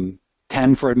 10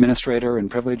 for administrator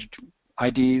and privileged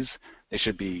IDs. They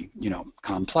should be,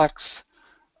 complex,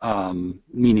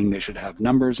 meaning they should have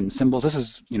numbers and symbols. This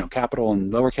is, capital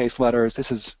and lowercase letters.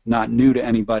 This is not new to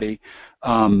anybody,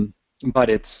 but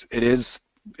it is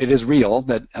real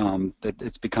that that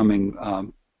it's becoming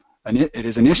it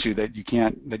is an issue that you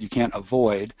can't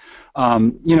avoid.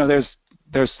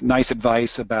 There's nice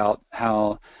advice about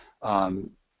how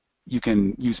you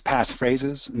can use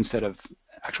passphrase instead of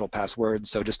actual passwords.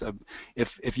 So just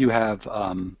if you have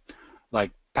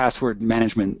like password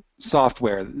management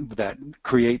software that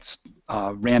creates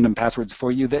random passwords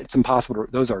for you, it's impossible.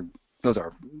 Those are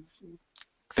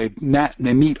they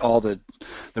meet all the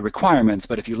requirements,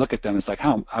 but if you look at them, it's like,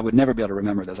 I would never be able to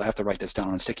remember this. I have to write this down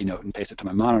on a sticky note and paste it to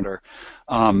my monitor.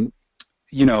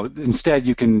 Instead,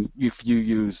 if you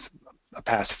use a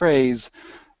passphrase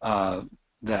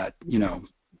that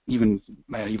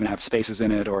might even have spaces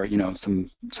in it, or some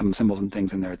symbols and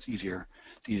things in there, it's easier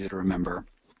to remember.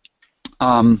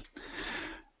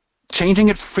 Changing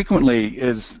it frequently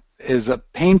is a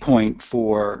pain point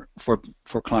for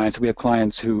clients. We have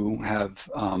clients who have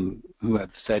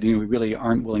said, we really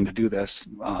aren't willing to do this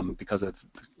because of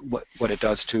what it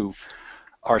does to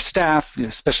our staff,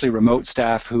 especially remote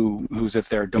staff who's if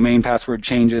their domain password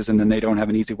changes and then they don't have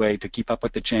an easy way to keep up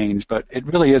with the change. But it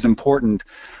really is important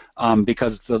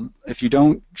because if you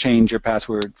don't change your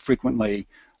password frequently,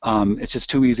 it's just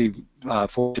too easy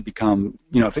for it to become,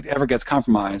 if it ever gets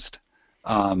compromised,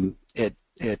 if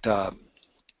it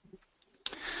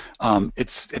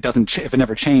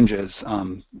never changes,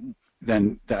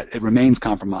 then that it remains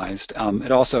compromised.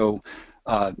 It also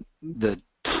the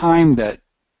time that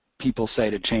people say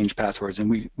to change passwords, and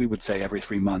we would say every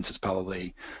 3 months is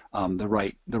probably the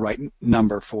right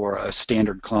number for a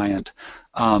standard client.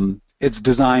 It's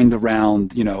designed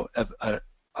around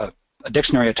a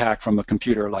dictionary attack from a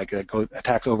computer, like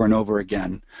attacks over and over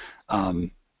again.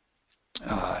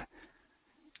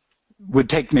 Would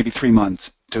take maybe 3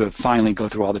 months to finally go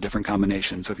through all the different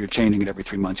combinations. So if you're changing it every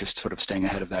 3 months, you're sort of staying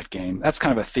ahead of that game. That's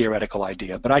kind of a theoretical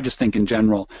idea, but I just think in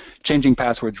general, changing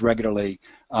passwords regularly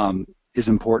is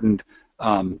important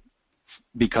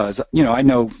because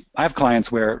I have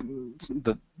clients where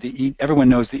everyone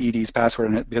knows the ED's password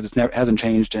in it because it hasn't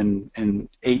changed in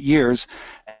 8 years.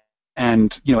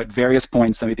 And at various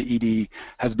points, maybe the ED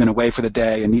has been away for the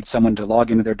day and needs someone to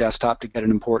log into their desktop to get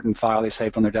an important file they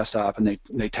saved on their desktop, and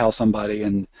they tell somebody,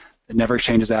 and it never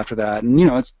changes after that. And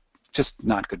it's just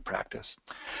not good practice.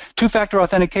 Two-factor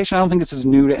authentication, I don't think this is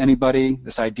new to anybody.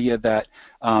 This idea that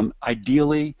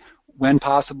ideally, when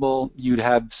possible, you'd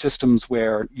have systems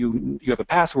where you have a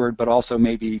password, but also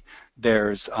maybe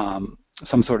there's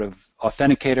some sort of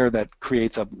authenticator that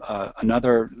creates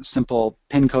another simple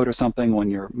PIN code or something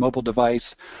on your mobile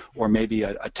device, or maybe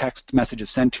a text message is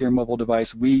sent to your mobile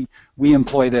device. We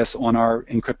employ this on our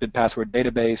encrypted password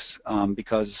database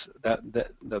because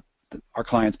our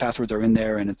clients' passwords are in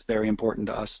there, and it's very important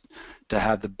to us to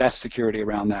have the best security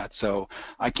around that. So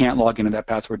I can't log into that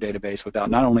password database without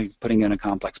not only putting in a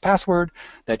complex password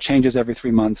that changes every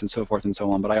 3 months and so forth and so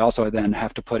on, but I also then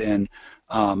have to put in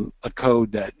a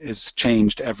code that is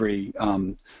changed every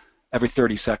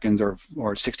 30 seconds or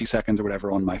 60 seconds or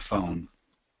whatever on my phone.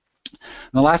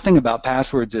 And the last thing about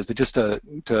passwords is that just to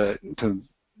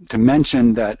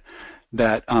mention that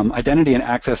identity and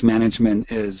access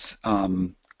management is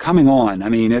coming on. I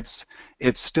mean, it's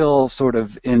still sort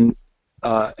of in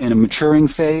a maturing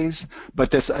phase, but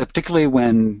this particularly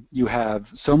when you have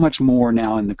so much more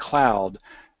now in the cloud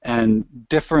and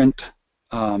different.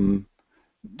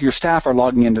 Your staff are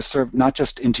logging in to serve not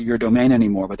just into your domain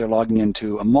anymore, but they're logging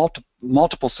into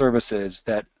multiple services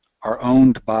that are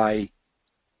owned by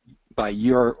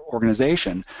your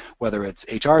organization, whether it's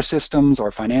HR systems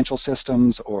or financial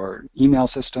systems or email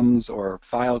systems or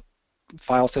file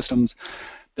systems.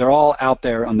 They're all out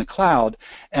there on the cloud,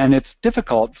 and it's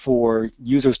difficult for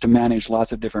users to manage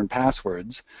lots of different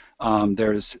passwords.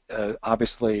 There's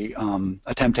obviously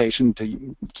a temptation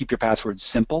to keep your passwords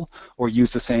simple or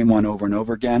use the same one over and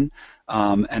over again.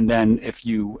 And then if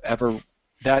you ever,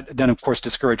 that then of course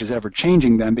discourages ever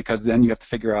changing them, because then you have to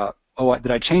figure out, oh,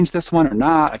 did I change this one or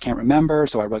not? I can't remember,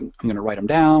 so I'm going to write them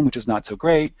down, which is not so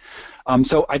great.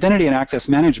 So identity and access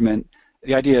management,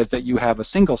 the idea is that you have a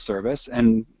single service,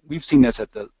 and we've seen this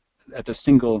at the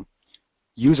single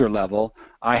user level.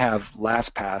 I have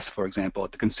LastPass, for example,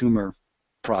 at the consumer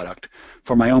product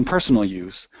for my own personal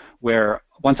use, where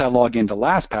once I log into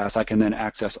LastPass, I can then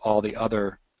access all the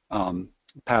other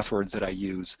passwords that I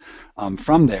use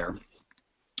from there.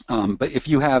 But if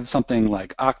you have something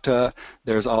like Okta,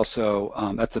 there's also,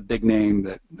 that's a big name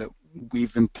that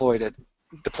we've employed at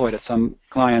deployed at some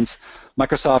clients.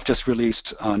 Microsoft just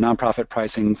released nonprofit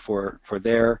pricing for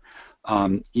their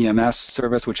EMS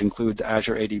service, which includes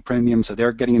Azure AD Premium, so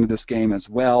they're getting into this game as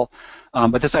well.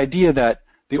 But this idea that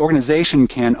the organization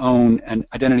can own an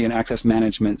identity and access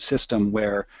management system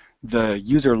where the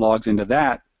user logs into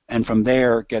that and from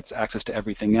there gets access to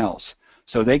everything else.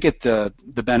 So they get the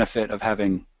benefit of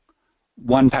having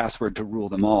one password to rule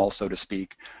them all, so to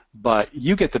speak, but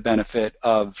you get the benefit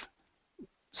of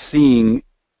seeing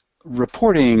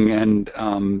reporting and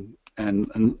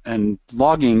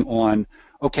logging on,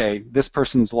 okay, this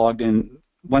person's logged in.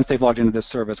 Once they've logged into this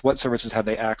service, what services have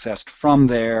they accessed from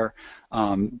there?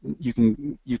 You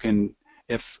can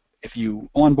if you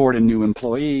onboard a new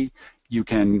employee, you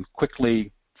can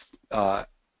quickly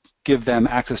give them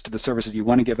access to the services you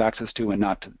want to give access to and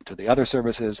not to the other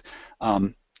services.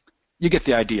 You get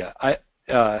the idea. I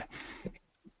don't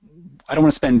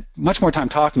want to spend much more time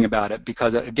talking about it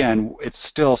because, again, it's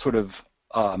still sort of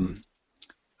an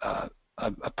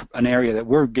area that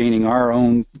we're getting our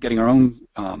own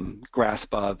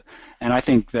grasp of, and I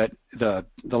think that the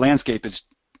landscape is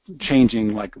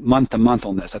changing like month to month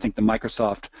on this. I think the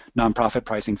Microsoft nonprofit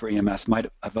pricing for EMS might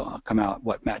have come out,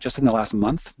 what, Matt, just in the last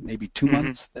month, maybe 2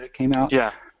 months that it came out?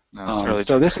 Yeah. No,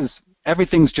 so this is,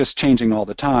 everything's just changing all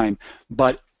the time,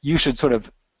 but you should sort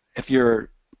of, if you're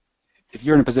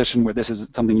in a position where this is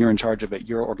something you're in charge of at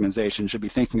your organization, should be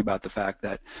thinking about the fact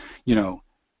that, you know,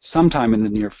 sometime in the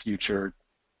near future,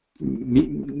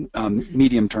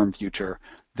 medium-term future,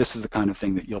 this is the kind of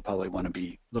thing that you'll probably want to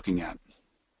be looking at.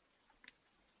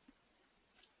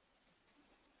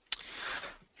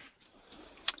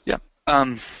 Yeah.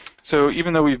 So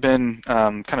even though we've been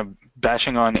kind of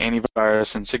bashing on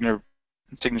antivirus and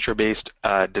signature-based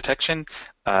detection,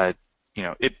 you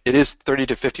know, it is 30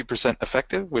 to 50%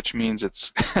 effective, which means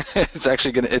it's it's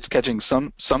actually it's catching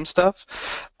some stuff.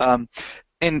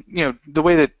 And you know, the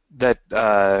way that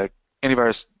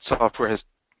antivirus software has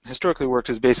historically worked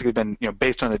has basically been, you know,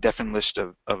 based on a definition list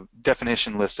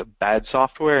of bad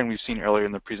software, and we've seen earlier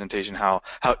in the presentation how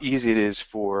easy it is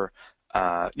for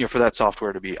you know, for that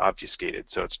software to be obfuscated.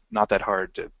 So it's not that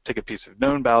hard to take a piece of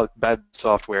known bad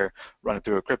software, run it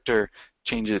through a crypter,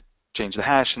 change the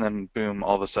hash, and then boom,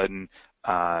 all of a sudden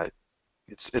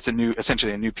it's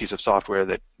essentially a new piece of software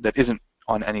that isn't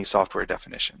on any software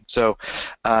definition. So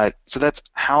so that's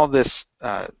how this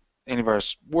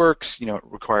antivirus works. You know, it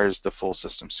requires the full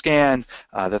system scan.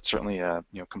 That's certainly a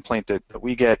complaint that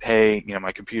we get. Hey, you know,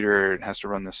 my computer has to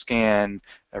run the scan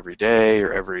every day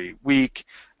or every week,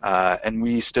 and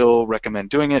we still recommend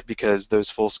doing it because those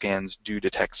full scans do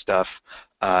detect stuff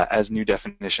as new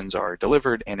definitions are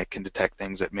delivered, and it can detect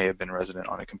things that may have been resident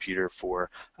on a computer for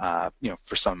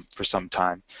for some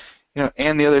time. You know,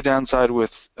 and the other downside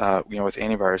with with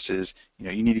antivirus is, you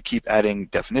know, you need to keep adding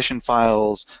definition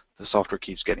files. The software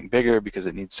keeps getting bigger because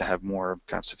it needs to have more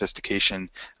kind of sophistication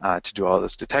to do all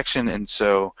this detection, and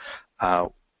so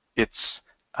it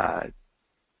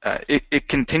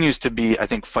continues to be, I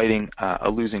think, fighting a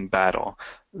losing battle.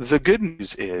 The good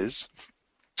news is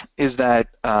that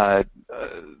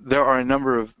there are a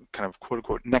number of kind of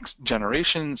quote-unquote next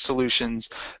generation solutions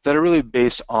that are really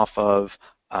based off of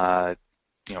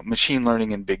machine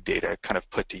learning and big data kind of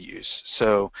put to use.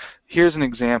 So here's an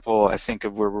example, I think,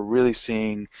 of where we're really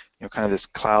seeing kind of this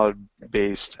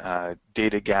cloud-based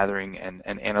data gathering and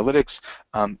analytics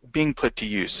being put to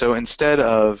use. So instead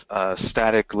of a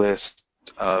static list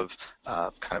of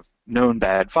kind of known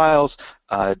bad files,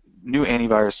 new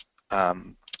antivirus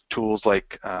tools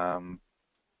like are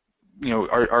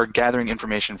gathering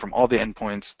information from all the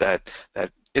endpoints that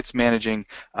it's managing.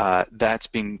 That's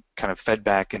being kind of fed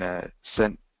back in a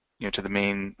sent to the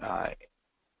main kind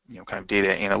of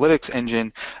data analytics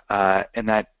engine, and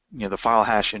that the file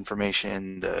hash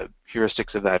information, the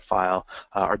heuristics of that file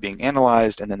are being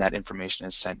analyzed, and then that information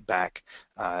is sent back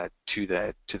to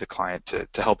the client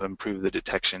to help improve the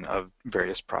detection of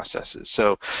various processes.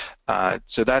 So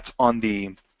so that's on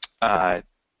the kind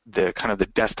of the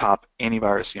desktop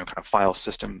antivirus kind of file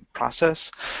system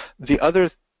process. The other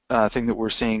thing that we're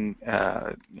seeing,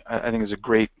 I think, is a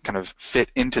great kind of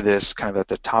fit into this kind of at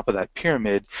the top of that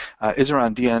pyramid is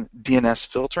around DNS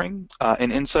filtering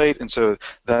and Insight, and so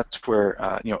that's where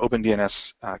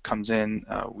OpenDNS comes in.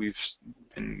 We've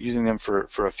been using them for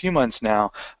a few months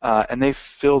now, and they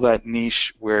fill that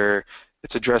niche where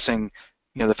it's addressing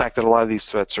the fact that a lot of these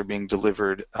threats are being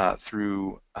delivered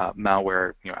through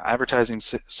malware, advertising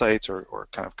sites or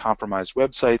kind of compromised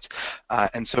websites,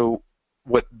 and so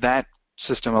what that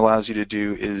system allows you to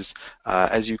do is,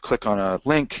 as you click on a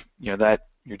link, that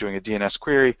you're doing a DNS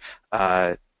query,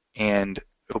 and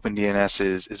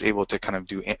OpenDNS is able to kind of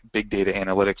do big data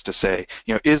analytics to say,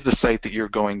 is the site that you're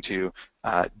going to,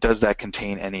 does that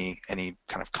contain any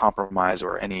kind of compromise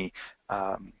or any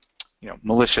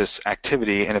malicious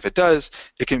activity? And if it does,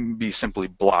 it can be simply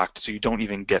blocked, so you don't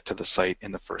even get to the site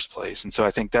in the first place. And so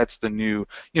I think that's the new,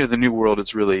 the new world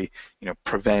is really,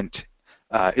 prevent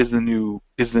is the new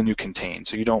contain.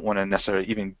 So you don't want to necessarily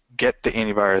even get the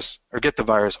antivirus or get the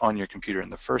virus on your computer in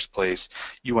the first place.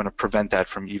 You want to prevent that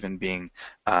from even being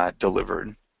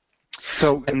delivered.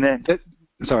 So, and then,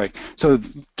 sorry. So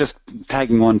just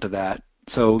tagging on to that.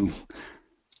 So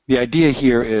the idea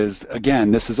here is,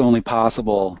 again, this is only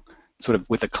possible sort of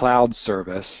with a cloud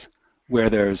service where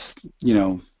there's,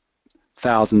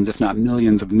 thousands, if not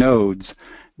millions, of nodes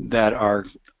that are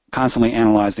constantly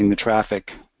analyzing the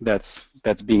traffic that's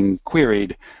being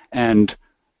queried, and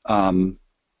then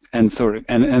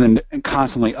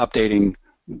constantly updating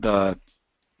the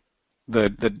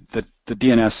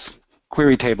DNS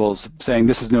query tables, saying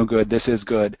this is no good, this is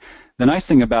good. The nice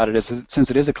thing about it is,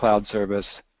 since it is a cloud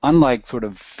service, unlike sort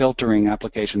of filtering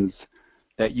applications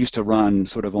that used to run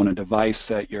sort of on a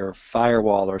device at your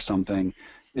firewall or something,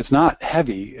 it's not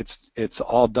heavy. It's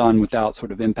all done without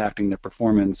sort of impacting the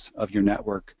performance of your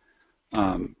network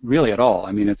really at all.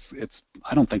 I mean,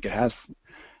 I don't think it has.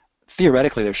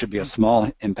 Theoretically, there should be a small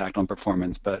impact on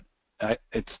performance, but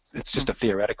it's just a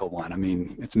theoretical one. I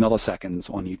mean, it's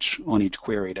milliseconds on each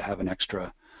query to have an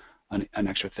extra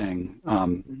thing.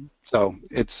 So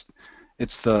it's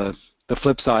the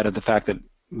flip side of the fact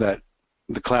that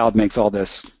the cloud makes all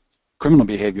this criminal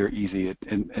behavior easy.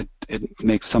 It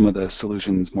makes some of the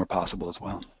solutions more possible as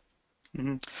well.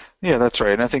 Mm-hmm. Yeah, that's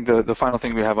right. And I think the final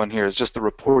thing we have on here is just the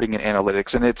reporting and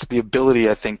analytics, and it's the ability,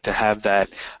 I think, to have that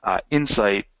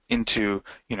insight into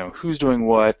who's doing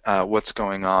what's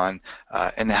going on,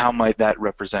 and how might that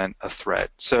represent a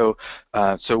threat. So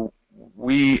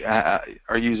we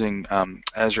are using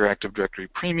Azure Active Directory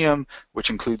Premium, which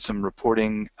includes some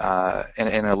reporting and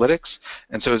analytics.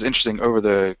 And so it's interesting, over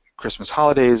the Christmas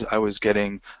holidays, I was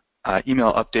getting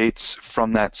email updates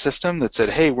from that system that said,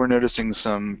 hey, we're noticing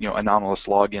some anomalous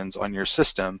logins on your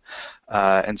system.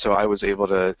 And so I was able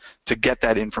to get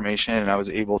that information, and I was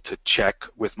able to check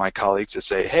with my colleagues to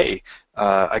say, hey,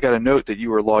 I got a note that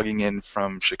you were logging in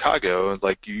from Chicago,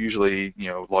 like you usually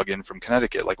log in from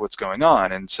Connecticut, like what's going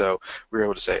on? And so we were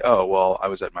able to say, oh, well, I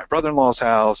was at my brother-in-law's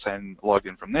house and logged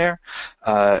in from there.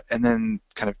 And then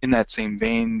kind of in that same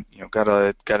vein, got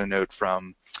a note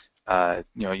from a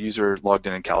user logged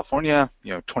in California.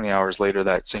 20 hours later,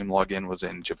 that same login was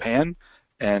in Japan,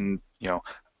 and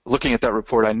looking at that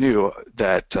report, I knew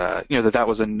that that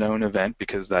was a known event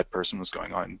because that person was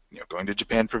going to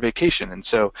Japan for vacation. And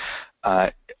so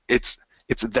it's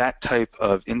that type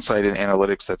of insight and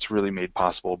analytics that's really made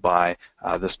possible by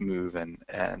this move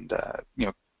and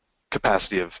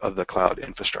capacity of the cloud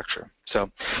infrastructure. So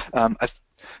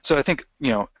I think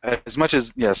as much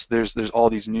as, yes, there's all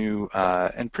these new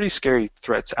and pretty scary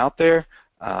threats out there,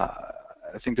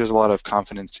 I think there's a lot of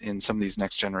confidence in some of these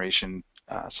next generation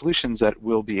solutions that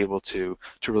will be able to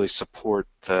really support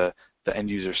the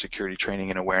end user security training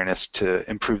and awareness to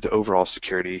improve the overall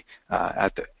security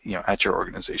at your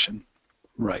organization.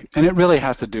 Right, and it really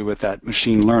has to do with that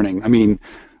machine learning. I mean,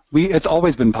 it's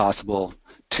always been possible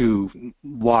to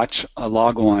watch a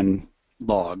logon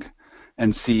log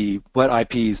and see what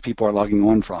IPs people are logging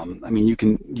on from. I mean,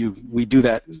 we do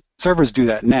that. Servers do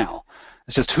that now.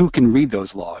 It's just who can read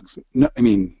those logs. No, I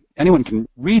mean, anyone can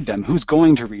read them. Who's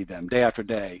going to read them day after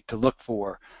day to look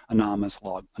for anomalous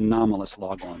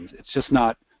logons? It's just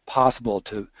not possible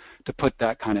to put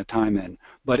that kind of time in.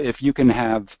 But if you can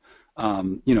have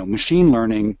machine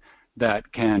learning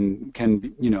that can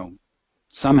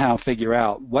somehow figure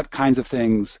out what kinds of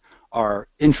things are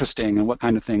interesting and what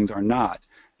kind of things are not,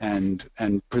 and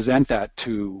present that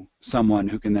to someone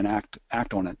who can then act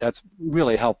on it, that's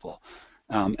really helpful.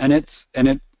 And it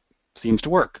seems to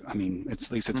work. I mean,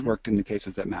 at least it's worked in the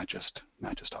cases that Matt just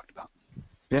talked about.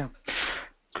 Yeah,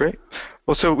 great.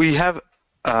 Well, so we have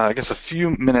I guess a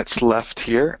few minutes left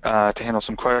here to handle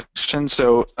some questions.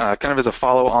 So kind of as a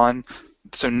follow-on,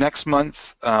 so next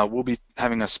month we'll be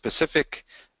having a specific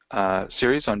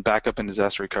series on backup and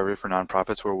disaster recovery for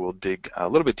nonprofits, where we'll dig a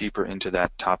little bit deeper into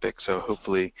that topic. So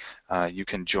hopefully you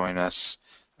can join us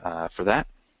for that.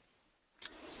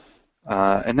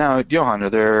 And now, Johan, are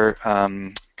there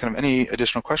kind of any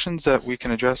additional questions that we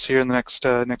can address here in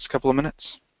the next couple of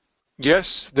minutes?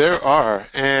 Yes, there are.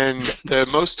 And the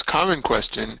most common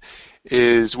question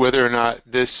is whether or not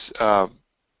this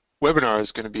webinar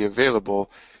is going to be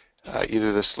available,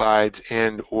 either the slides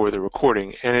and or the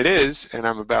recording. And it is, and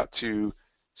I'm about to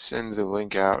send the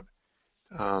link out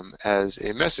as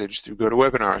a message through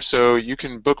GoToWebinar. So you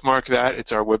can bookmark that.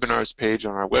 It's our webinars page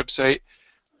on our website.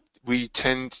 We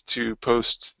tend to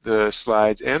post the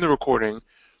slides and the recording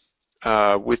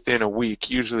within a week,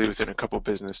 usually within a couple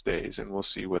business days, and we'll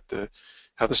see what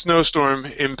how the snowstorm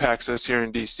impacts us here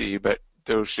in DC, but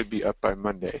those should be up by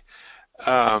Monday.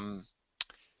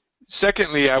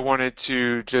 Secondly, I wanted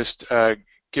to just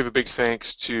give a big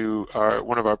thanks to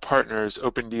one of our partners,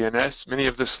 OpenDNS. Many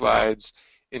of the slides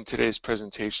in today's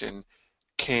presentation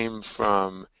came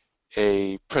from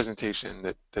a presentation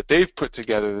that they've put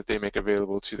together that they make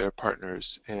available to their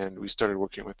partners, and we started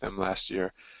working with them last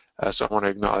year. So I want to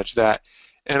acknowledge that.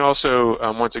 And also,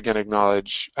 once again,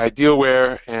 acknowledge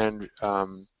Idealware, and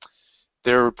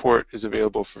their report is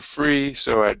available for free,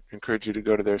 so I'd encourage you to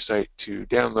go to their site to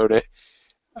download it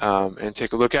and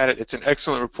take a look at it. It's an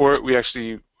excellent report. We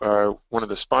actually are one of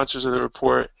the sponsors of the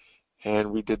report,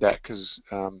 and we did that because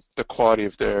the quality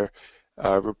of their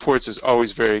reports is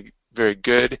always very, very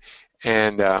good,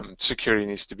 and security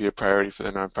needs to be a priority for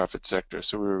the nonprofit sector,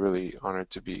 so we were really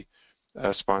honored to be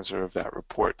a sponsor of that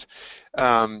report.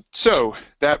 So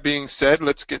that being said,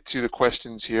 let's get to the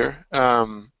questions here.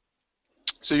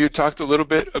 So you talked a little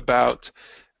bit about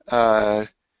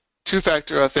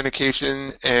two-factor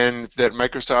authentication, and that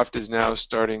Microsoft is now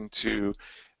starting to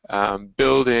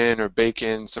build in or bake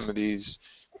in some of these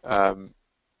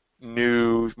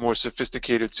new, more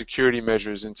sophisticated security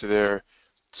measures into their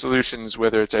solutions,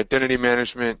 whether it's identity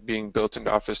management being built into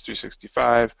Office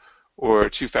 365 or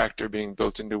two-factor being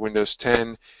built into Windows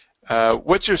 10.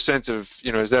 What's your sense of,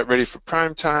 is that ready for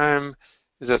prime time?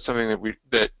 Is that something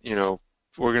that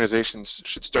organizations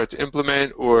should start to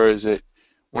implement, or is it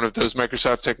one of those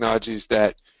Microsoft technologies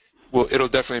that it'll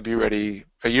definitely be ready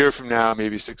a year from now,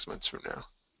 maybe 6 months from now?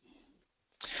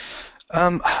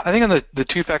 I think on the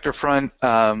two-factor front,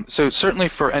 so certainly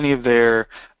for any of their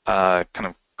kind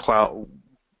of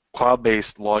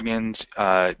cloud-based logins,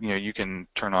 you can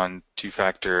turn on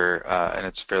two-factor, and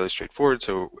it's fairly straightforward.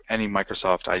 So any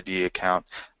Microsoft ID account,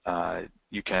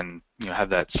 you can have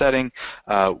that setting.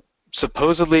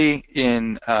 Supposedly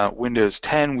in Windows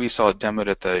 10, we saw it demoed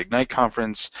at the Ignite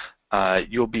conference.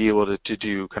 You'll be able to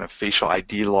do kind of facial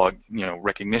ID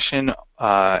recognition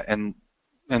and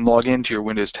log into your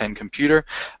Windows 10 computer.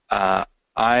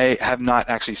 I have not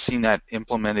actually seen that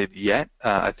implemented yet.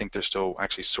 I think they're still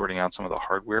actually sorting out some of the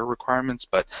hardware requirements,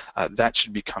 but that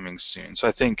should be coming soon. So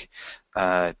I think,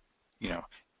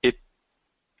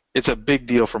 it's a big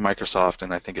deal for Microsoft,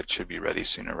 and I think it should be ready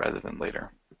sooner rather than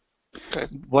later. Okay.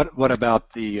 What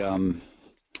about the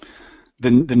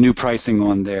new pricing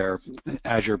on their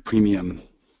Azure Premium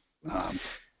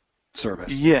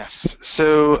service? Yes.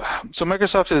 So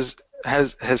Microsoft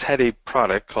has had a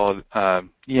product called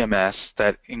EMS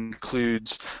that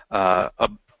includes a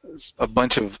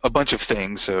bunch of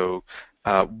things. So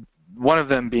one of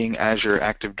them being Azure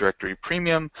Active Directory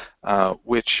Premium,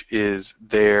 which is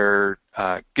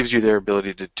gives you their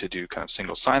ability to do kind of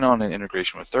single sign-on and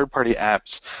integration with third-party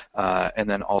apps, and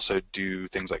then also do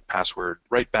things like password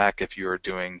write-back if you are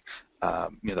doing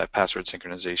that password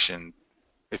synchronization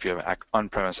if you have an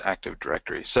on-premise Active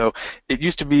Directory. So it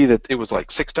used to be that it was like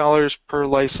 $6 per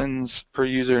license per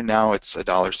user. Now it's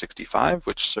 $1.65,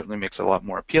 which certainly makes it a lot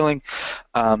more appealing.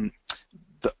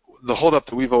 The holdup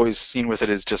that we've always seen with it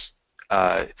is just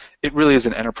it really is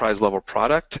an enterprise-level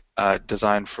product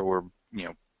designed for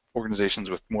organizations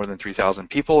with more than 3,000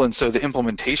 people, and so the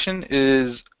implementation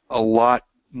is a lot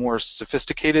more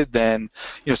sophisticated than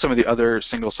some of the other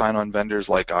single sign-on vendors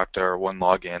like Okta or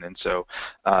OneLogin, and so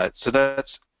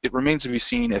it remains to be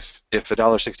seen if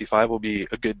 $1.65 will be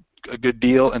a good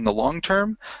deal in the long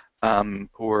term,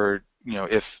 or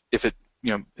if it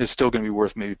is still going to be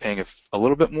worth maybe paying a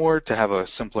little bit more to have a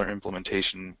simpler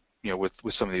implementation with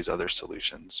some of these other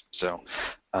solutions. So,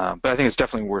 but I think it's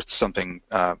definitely worth something.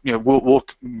 We'll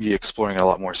be exploring it a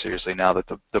lot more seriously now that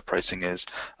the pricing is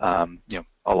a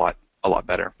lot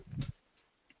better.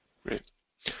 Great.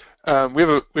 We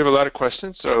have a lot of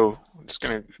questions, so I'm just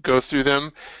going to go through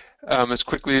them as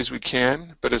quickly as we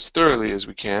can, but as thoroughly as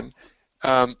we can.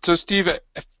 So Steve,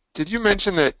 did you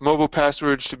mention that mobile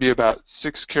passwords should be about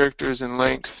 6 characters in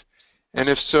length? And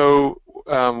if so,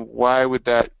 why would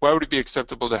it be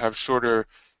acceptable to have shorter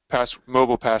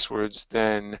mobile passwords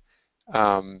than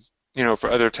for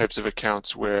other types of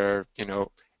accounts where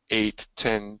 8,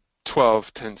 10,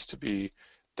 12 tends to be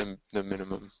the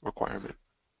minimum requirement?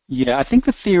 Yeah, I think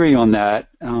the theory on that,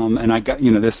 and I got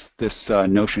this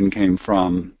notion came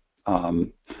from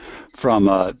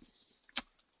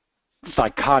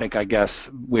Thycotic, I guess,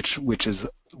 which is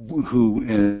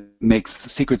who makes the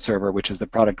Secret Server, which is the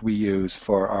product we use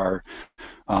for our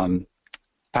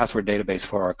password database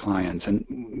for our clients, and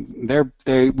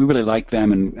we really like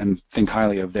them and think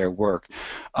highly of their work.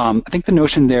 I think the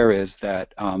notion there is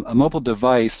that a mobile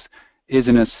device is,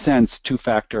 in a sense,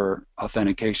 two-factor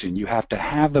authentication. You have to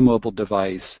have the mobile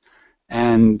device,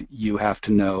 and you have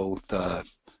to know the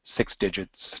 6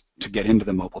 digits to get into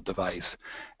the mobile device.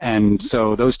 And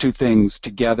so those two things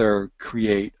together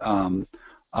create a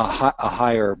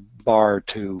higher bar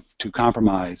to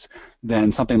compromise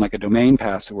than something like a domain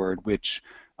password, which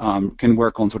can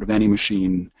work on sort of any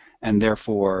machine, and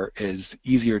therefore is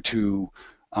easier to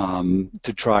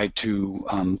try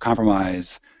to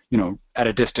compromise, at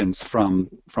a distance from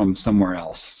somewhere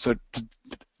else. So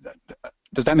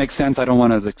does that make sense? I don't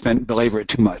want to belabor it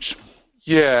too much.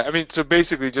 Yeah, I mean, so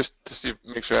basically, just to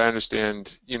make sure I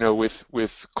understand,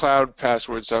 with cloud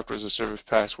passwords, software as a service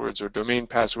passwords, or domain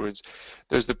passwords,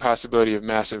 there's the possibility of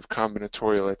massive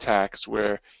combinatorial attacks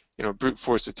where, brute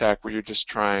force attack where you're just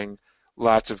trying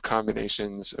lots of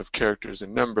combinations of characters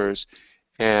and numbers,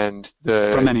 and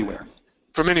from anywhere.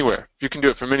 From anywhere. You can do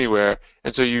it from anywhere,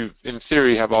 and so you, in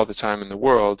theory, have all the time in the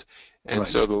world, and Right.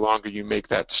 so the longer you make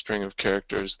that string of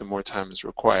characters, the more time is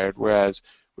required, whereas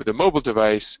with a mobile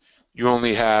device, you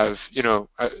only have, Until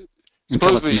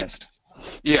supposedly, it's missed.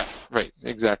 yeah, right,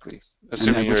 exactly.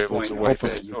 Assuming you're able to wipe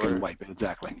hopefully it you can wipe it.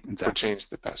 Exactly. or change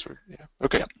the password. Yeah.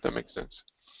 Okay, Yep. that makes sense.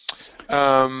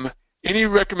 Any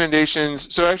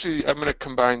recommendations? So actually, I'm going to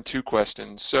combine two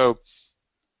questions. So,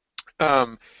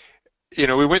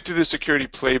 we went through the security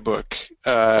playbook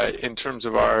in terms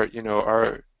of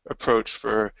our approach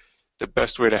for the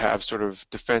best way to have sort of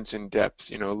defense in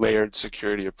depth, layered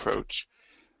security approach.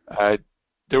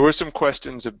 There were some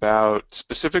questions about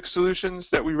specific solutions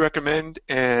that we recommend,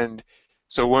 and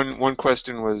so one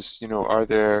question was, are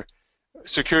there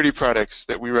security products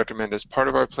that we recommend as part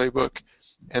of our playbook?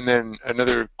 And then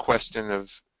another question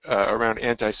of around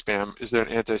anti-spam, is there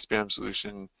an anti-spam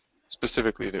solution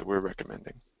specifically that we're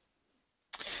recommending?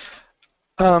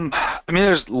 I mean,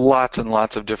 there's lots and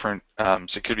lots of different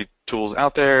security tools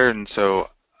out there, and so,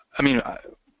 I mean, I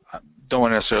don't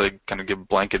want to necessarily kind of give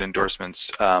blanket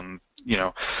endorsements.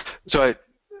 So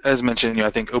as mentioned, I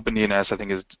think OpenDNS, I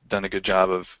think, has done a good job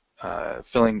of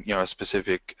filling, a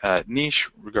specific niche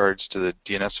regards to the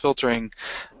DNS filtering.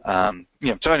 So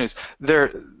anyways,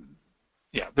 there's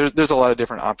a lot of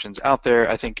different options out there.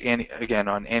 I think, again,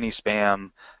 on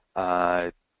anti-spam,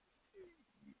 there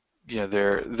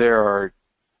are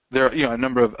a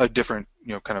number of different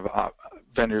kind of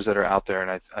vendors that are out there,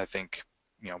 and I think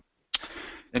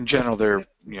in general they're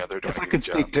doing a good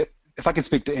job. If I could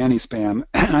speak to anti-spam,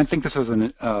 and I think this was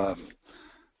a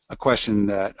question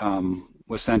that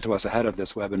was sent to us ahead of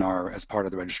this webinar as part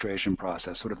of the registration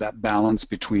process, sort of that balance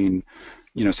between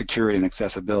security and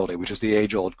accessibility, which is the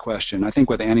age-old question. I think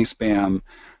with anti-spam,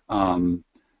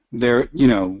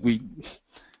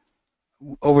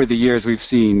 over the years we've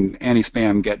seen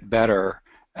anti-spam get better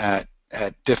at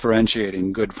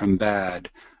differentiating good from bad,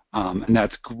 and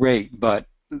that's great. But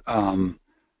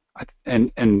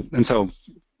so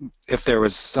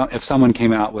if someone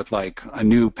came out with like a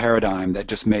new paradigm that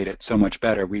just made it so much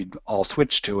better, we'd all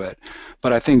switch to it.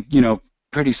 But I think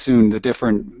pretty soon the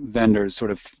different vendors sort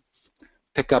of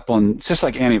pick up on, it's just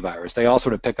like antivirus, they all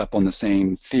sort of pick up on the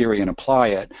same theory and apply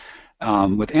it.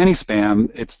 With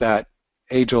anti-spam, it's that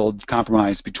age-old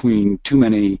compromise between too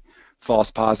many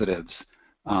false positives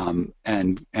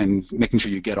and making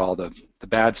sure you get all the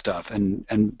bad stuff, and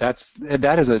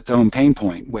that is its own pain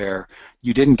point, where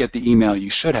you didn't get the email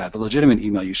you should have, the legitimate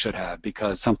email you should have,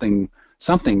 because something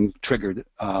triggered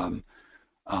a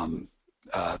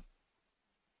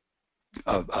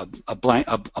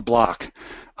block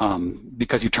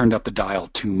because you turned up the dial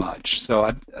too much.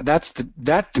 So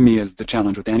that to me is the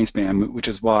challenge with anti-spam, which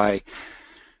is why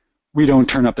we don't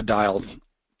turn up the dial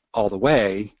all the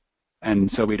way,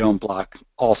 and so we don't block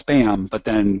all spam, but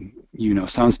then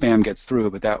some spam gets through,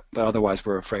 but otherwise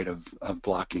we're afraid of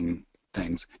blocking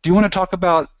things. Do you want to talk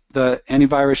about the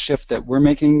antivirus shift that we're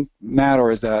making, Matt,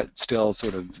 or is that still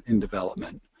sort of in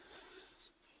development?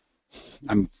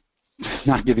 I'm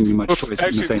not giving you much choice.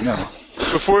 I'm going to say no.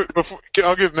 Before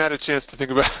I'll give Matt a chance to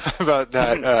think about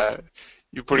that.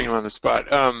 You putting him on the spot.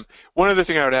 One other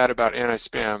thing I would add about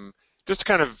anti-spam, just to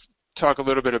kind of talk a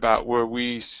little bit about where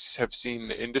we have seen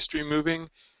the industry moving.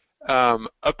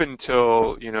 Up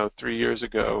until 3 years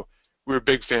ago, we were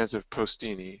big fans of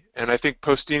Postini, and I think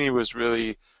Postini was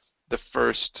really the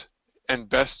first and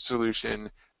best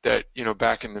solution that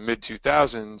back in the mid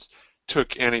 2000s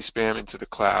took anti-spam into the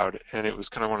cloud, and it was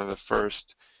kind of one of the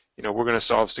first. We're going to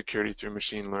solve security through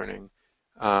machine learning,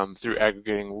 through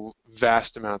aggregating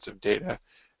vast amounts of data.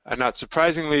 Not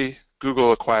surprisingly,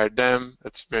 Google acquired them.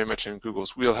 That's very much in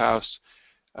Google's wheelhouse.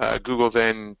 Google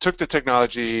then took the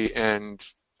technology and,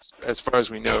 as far as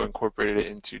we know, incorporated it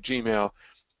into Gmail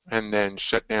and then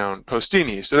shut down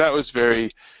Postini. So that was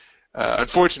very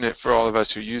unfortunate for all of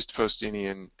us who used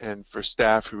Postini and for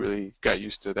staff who really got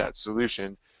used to that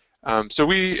solution. So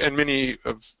we and many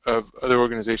of other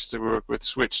organizations that we work with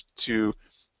switched to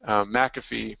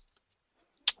McAfee,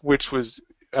 which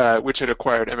had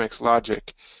acquired MX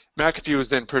Logic. McAfee was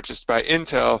then purchased by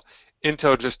Intel.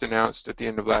 Intel just announced at the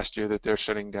end of last year that they're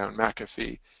shutting down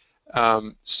McAfee.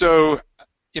 So,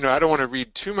 I don't want to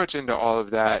read too much into all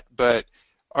of that, but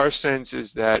our sense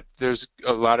is that there's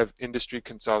a lot of industry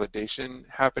consolidation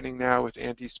happening now with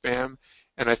anti-spam,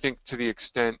 and I think to the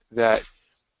extent that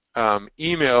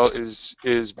email is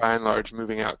by and large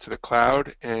moving out to the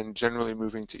cloud and generally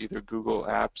moving to either Google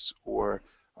Apps or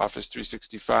Office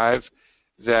 365,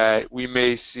 that we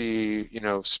may see,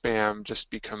 spam just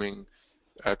becoming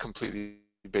completely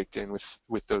baked in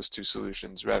with those two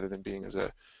solutions rather than being as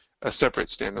a separate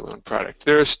standalone product.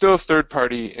 There are still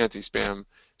third-party anti-spam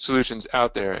solutions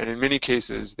out there, and in many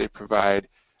cases they provide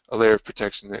a layer of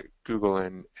protection that Google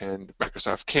and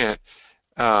Microsoft can't.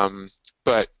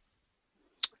 But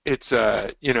it's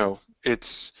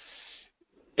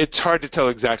it's hard to tell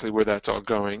exactly where that's all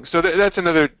going. So all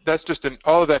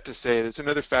of that to say there's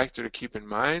another factor to keep in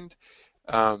mind,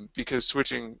 because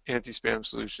switching anti-spam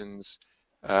solutions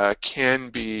can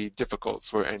be difficult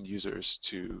for end users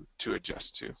to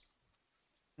adjust to.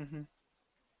 Mm-hmm.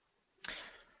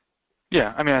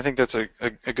 Yeah, I think that's a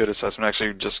good assessment. I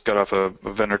actually just got off a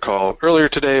vendor call earlier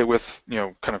today with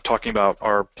kind of talking about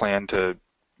our plan to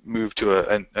move to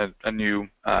a new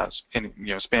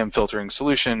spam filtering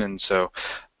solution, and so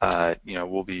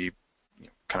we'll be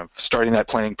kind of starting that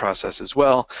planning process as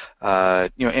well.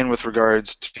 And with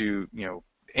regards to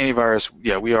antivirus,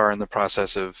 yeah, we are in the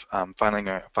process of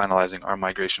finalizing our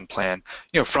migration plan,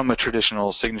 from a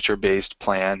traditional signature-based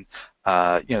plan,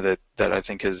 that I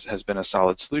think has been a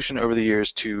solid solution over the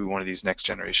years to one of these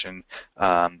next-generation,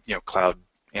 cloud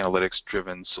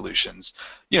analytics-driven solutions.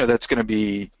 That's going to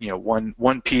be,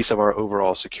 one piece of our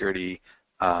overall security,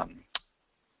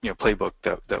 playbook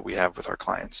that we have with our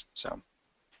clients. So.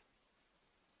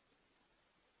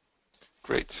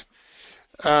 Great.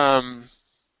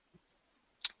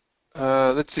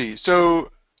 Let's see.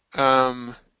 So,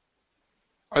 are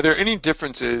there any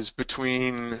differences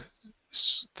between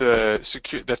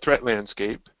the threat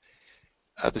landscape,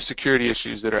 the security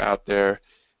issues that are out there,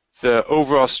 the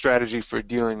overall strategy for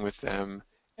dealing with them,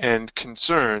 and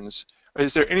concerns?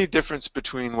 Is there any difference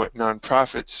between what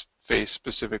nonprofits face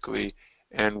specifically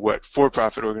and what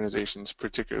for-profit organizations,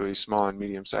 particularly small and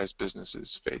medium-sized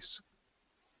businesses, face?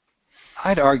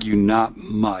 I'd argue not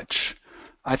much.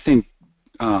 I think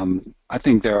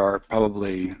there are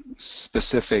probably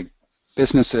specific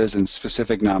businesses and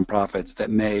specific nonprofits that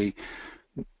may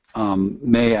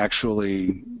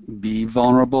actually be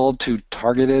vulnerable to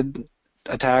targeted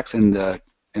attacks in the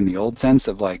old sense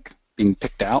of like being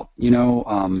picked out,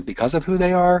 because of who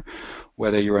they are.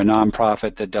 Whether you're a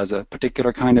nonprofit that does a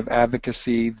particular kind of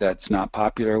advocacy that's not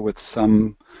popular with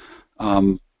some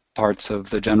parts of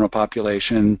the general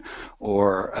population,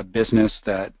 or a business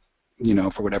that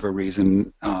for whatever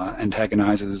reason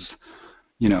antagonizes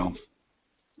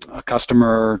a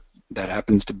customer that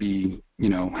happens to be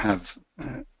have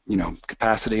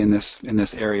capacity in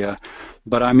this area.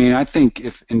 But I think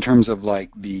if in terms of like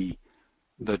the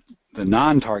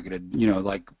non-targeted,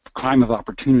 like crime of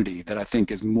opportunity, that I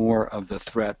think is more of the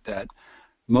threat that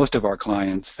most of our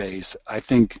clients face. I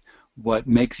think what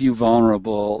makes you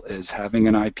vulnerable is having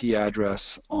an IP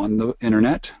address on the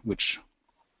internet, which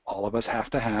all of us have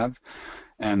to have,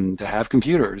 and to have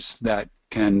computers that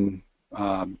can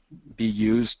be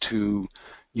used to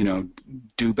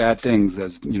do bad things,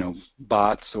 as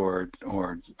bots or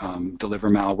deliver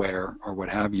malware or what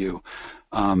have you.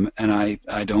 And I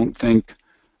don't think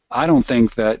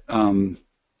that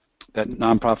that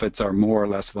nonprofits are more or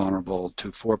less vulnerable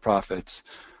to for-profits.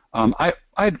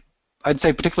 I'd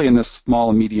say particularly in the small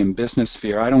and medium business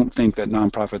sphere, I don't think that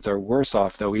nonprofits are worse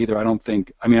off though either. I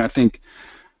think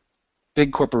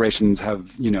big corporations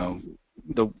have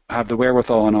the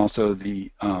wherewithal and also the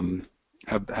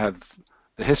have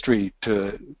the history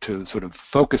to sort of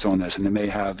focus on this, and they may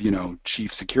have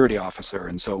chief security officer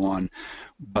and so on.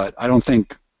 But I don't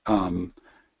think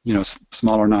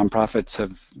smaller nonprofits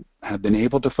have been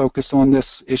able to focus on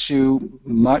this issue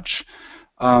much,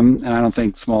 and I don't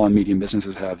think small and medium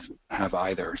businesses have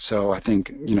either. So I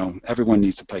think everyone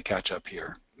needs to play catch up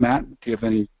here. Matt, do you have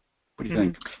any? What do you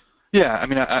think? Yeah, I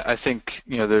mean, I think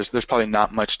there's probably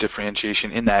not much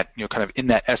differentiation in that kind of in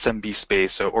that SMB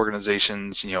space. So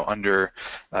organizations under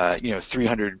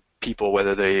 300 people,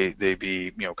 whether they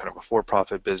be kind of a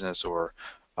for-profit business or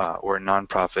a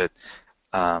nonprofit.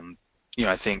 Um,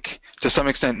 I think to some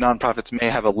extent nonprofits may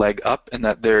have a leg up in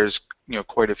that there's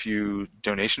quite a few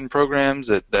donation programs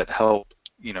that help.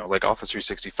 Like Office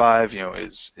 365,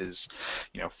 is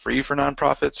free for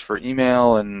nonprofits for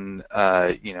email and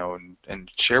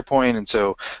and SharePoint, and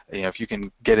so if you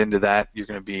can get into that, you're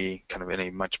going to be kind of in a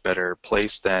much better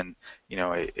place than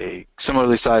a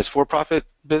similarly sized for-profit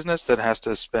business that has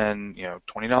to spend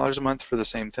 $20 a month for the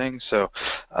same thing. So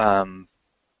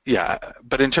yeah,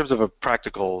 but in terms of a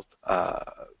practical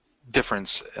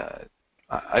difference,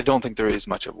 I don't think there is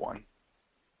much of one.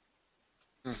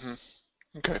 Mm-hmm.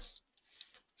 Okay,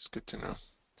 it's good to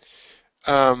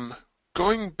know.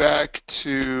 Going back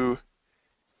to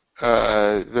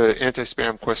the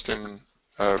anti-spam question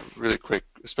really quick,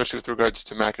 especially with regards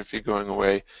to McAfee going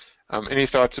away. Any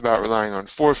thoughts about relying on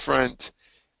Forefront?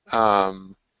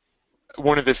 One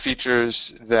of the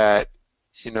features that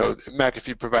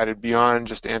McAfee provided beyond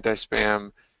just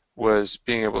anti-spam was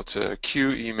being able to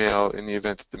queue email in the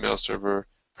event that the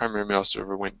primary mail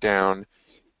server went down.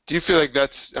 Do you feel like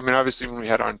that's, I mean, obviously when we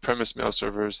had on-premise mail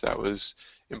servers, that was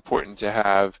important to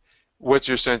have. What's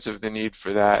your sense of the need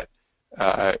for that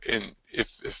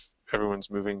if everyone's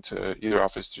moving to either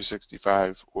Office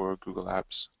 365 or Google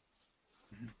Apps?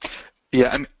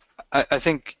 Yeah, I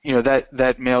think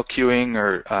that mail queuing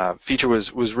or feature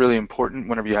was really important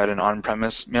whenever you had an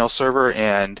on-premise mail server,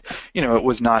 and it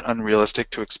was not unrealistic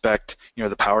to expect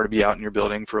the power to be out in your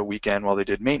building for a weekend while they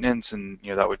did maintenance, and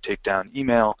that would take down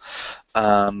email.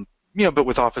 But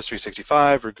with Office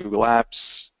 365 or Google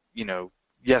Apps,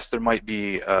 yes, there might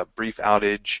be a brief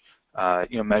outage,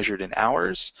 measured in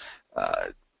hours,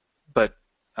 but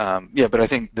I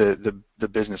think the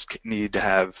business need to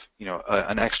have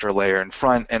an extra layer in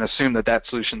front and assume that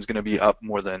solution is going to be up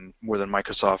more than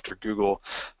Microsoft or Google.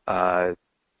 I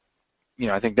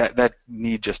think that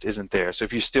need just isn't there. So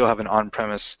if you still have an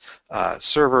on-premise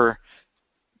server,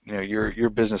 your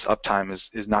business uptime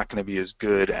is not going to be as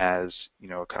good as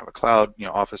kind of a cloud,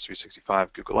 Office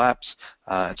 365, Google Apps,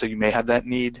 and so you may have that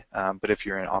need. But if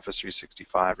you're in Office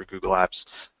 365 or Google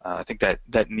Apps, I think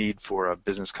that need for a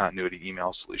business continuity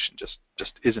email solution just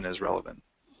isn't as relevant.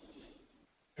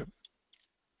 Yep.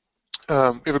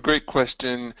 We have a great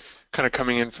question kind of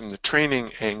coming in from the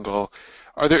training angle.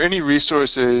 Are there any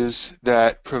resources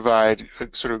that provide a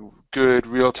sort of good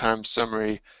real-time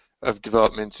summary of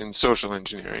developments in social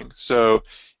engineering? So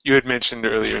you had mentioned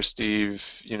earlier, Steve,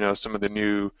 some of the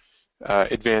new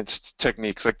advanced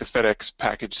techniques like the FedEx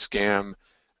package scam.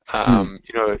 I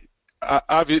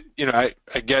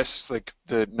guess like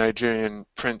the Nigerian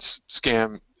prince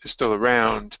scam is still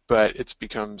around, but it's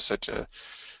become such a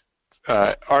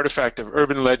artifact of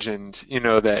urban legend,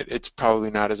 that it's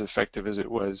probably not as effective as it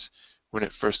was when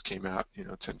it first came out,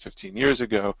 10, 15 years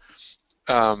ago.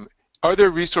 Are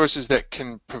there resources that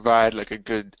can provide like a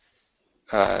good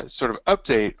sort of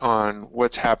update on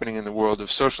what's happening in the world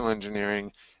of social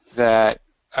engineering that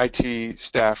IT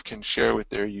staff can share with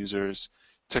their users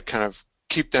to kind of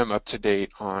keep them up to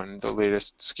date on the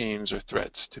latest schemes or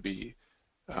threats to be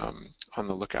on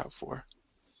the lookout for?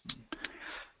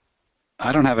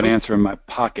 I don't have an answer in my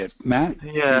pocket. Matt?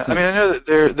 Yeah, I mean, I know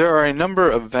that there are a number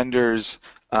of vendors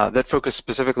that focus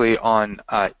specifically on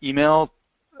email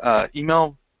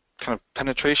kind of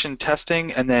penetration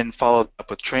testing and then followed up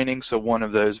with training. So one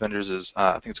of those vendors is,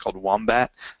 I think it's called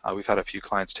Wombat. We've had a few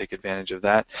clients take advantage of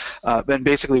that. Then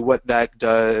basically what that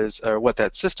does, or what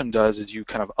that system does, is you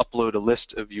kind of upload a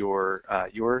list of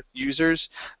your users,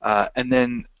 and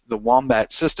then the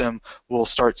Wombat system will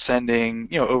start sending,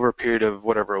 over a period of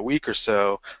whatever, a week or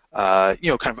so, kind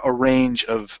of a range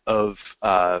of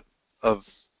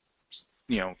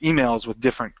emails with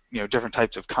different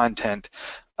types of content,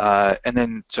 and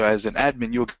then so as an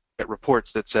admin you'll get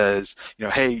reports that says,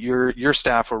 hey, your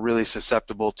staff are really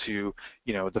susceptible to,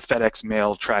 the FedEx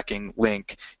mail tracking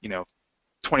link,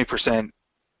 20%,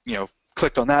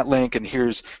 clicked on that link, and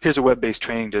here's a web-based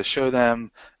training to show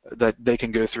them that they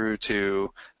can go through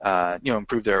to,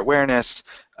 improve their awareness,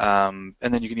 and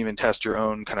then you can even test your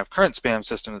own kind of current spam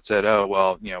system that said, oh,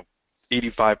 well,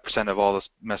 85% of all the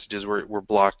messages were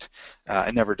blocked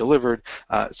and never delivered.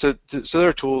 So there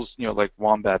are tools, like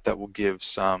Wombat that will give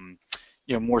some,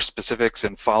 more specifics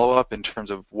and follow-up in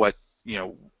terms of what,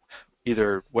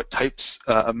 either what types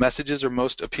of messages are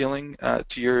most appealing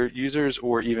to your users,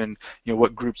 or even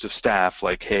what groups of staff,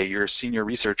 like, hey, your senior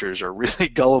researchers are really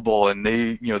gullible and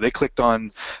they clicked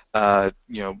on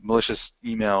malicious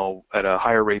email at a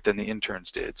higher rate than the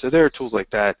interns did. So there are tools like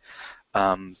that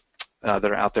that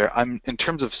are out there. In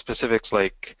terms of specifics,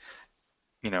 like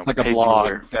like a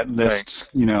blog that lists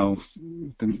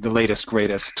the latest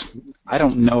greatest. I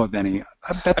don't know of any.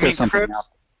 I bet there's something out.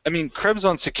 Krebs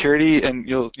on security, and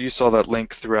you saw that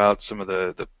link throughout some of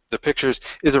the pictures,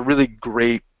 is a really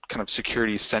great kind of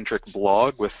security-centric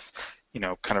blog with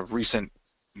kind of recent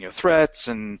threats,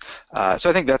 and so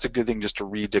I think that's a good thing just to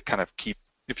read to kind of keep,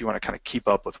 if you want to kind of keep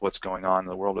up with what's going on in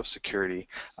the world of security.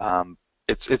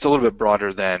 It's a little bit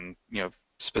broader than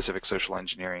specific social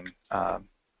engineering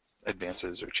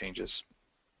advances or changes.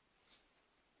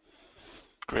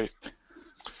 Great.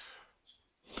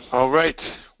 All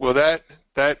right. Well,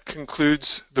 that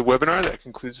concludes the webinar. That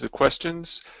concludes the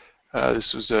questions.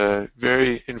 This was a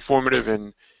very informative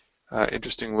and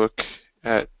interesting look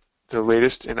at the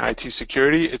latest in IT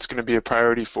security. It's going to be a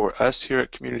priority for us here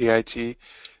at Community IT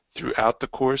throughout the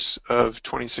course of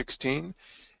 2016.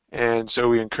 And so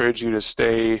we encourage you to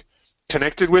stay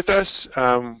connected with us.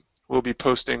 We'll be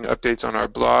posting updates on our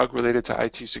blog related to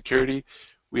IT security.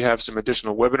 We have some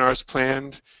additional webinars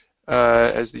planned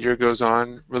as the year goes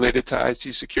on related to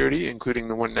IT security, including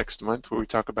the one next month where we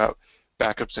talk about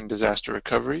backups and disaster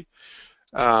recovery.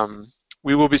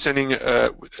 We will be sending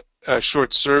a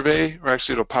short survey, or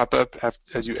actually it'll pop up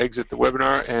as you exit the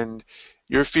webinar, and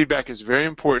your feedback is very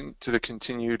important to the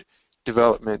continued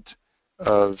development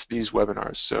of these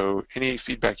webinars. So any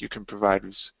feedback you can provide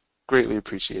is greatly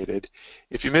appreciated.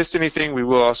 If you missed anything, we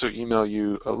will also email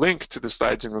you a link to the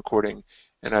slides and recording,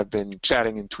 and I've been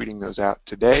chatting and tweeting those out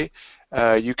today.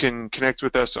 You can connect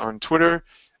with us on Twitter,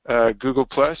 Google+,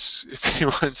 if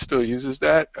anyone still uses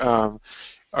that.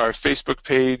 Our Facebook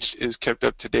page is kept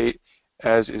up to date,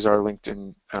 as is our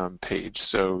LinkedIn page,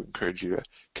 so encourage you to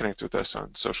connect with us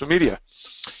on social media.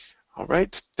 All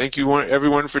right, thank you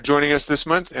everyone for joining us this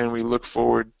month, and we look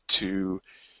forward to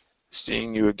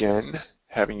seeing you again,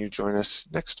 having you join us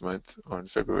next month on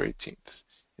February 18th.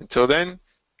 Until then,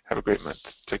 have a great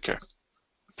month. Take care.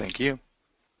 Thank you.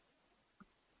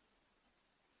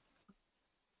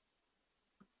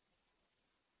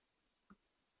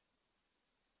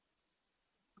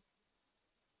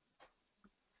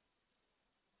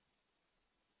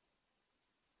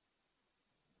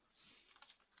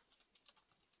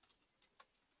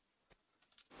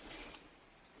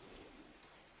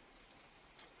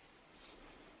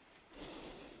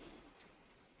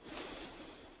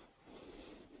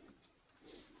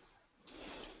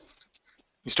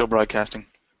 You still broadcasting?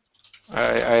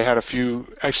 I had a few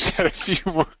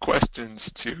more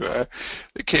questions too that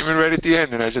came in right at the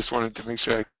end, and I just wanted to make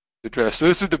sure I addressed. So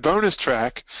this is the bonus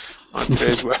track on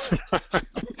today's webinar.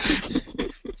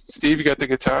 Steve, you got the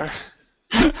guitar?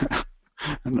 A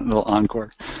little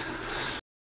encore.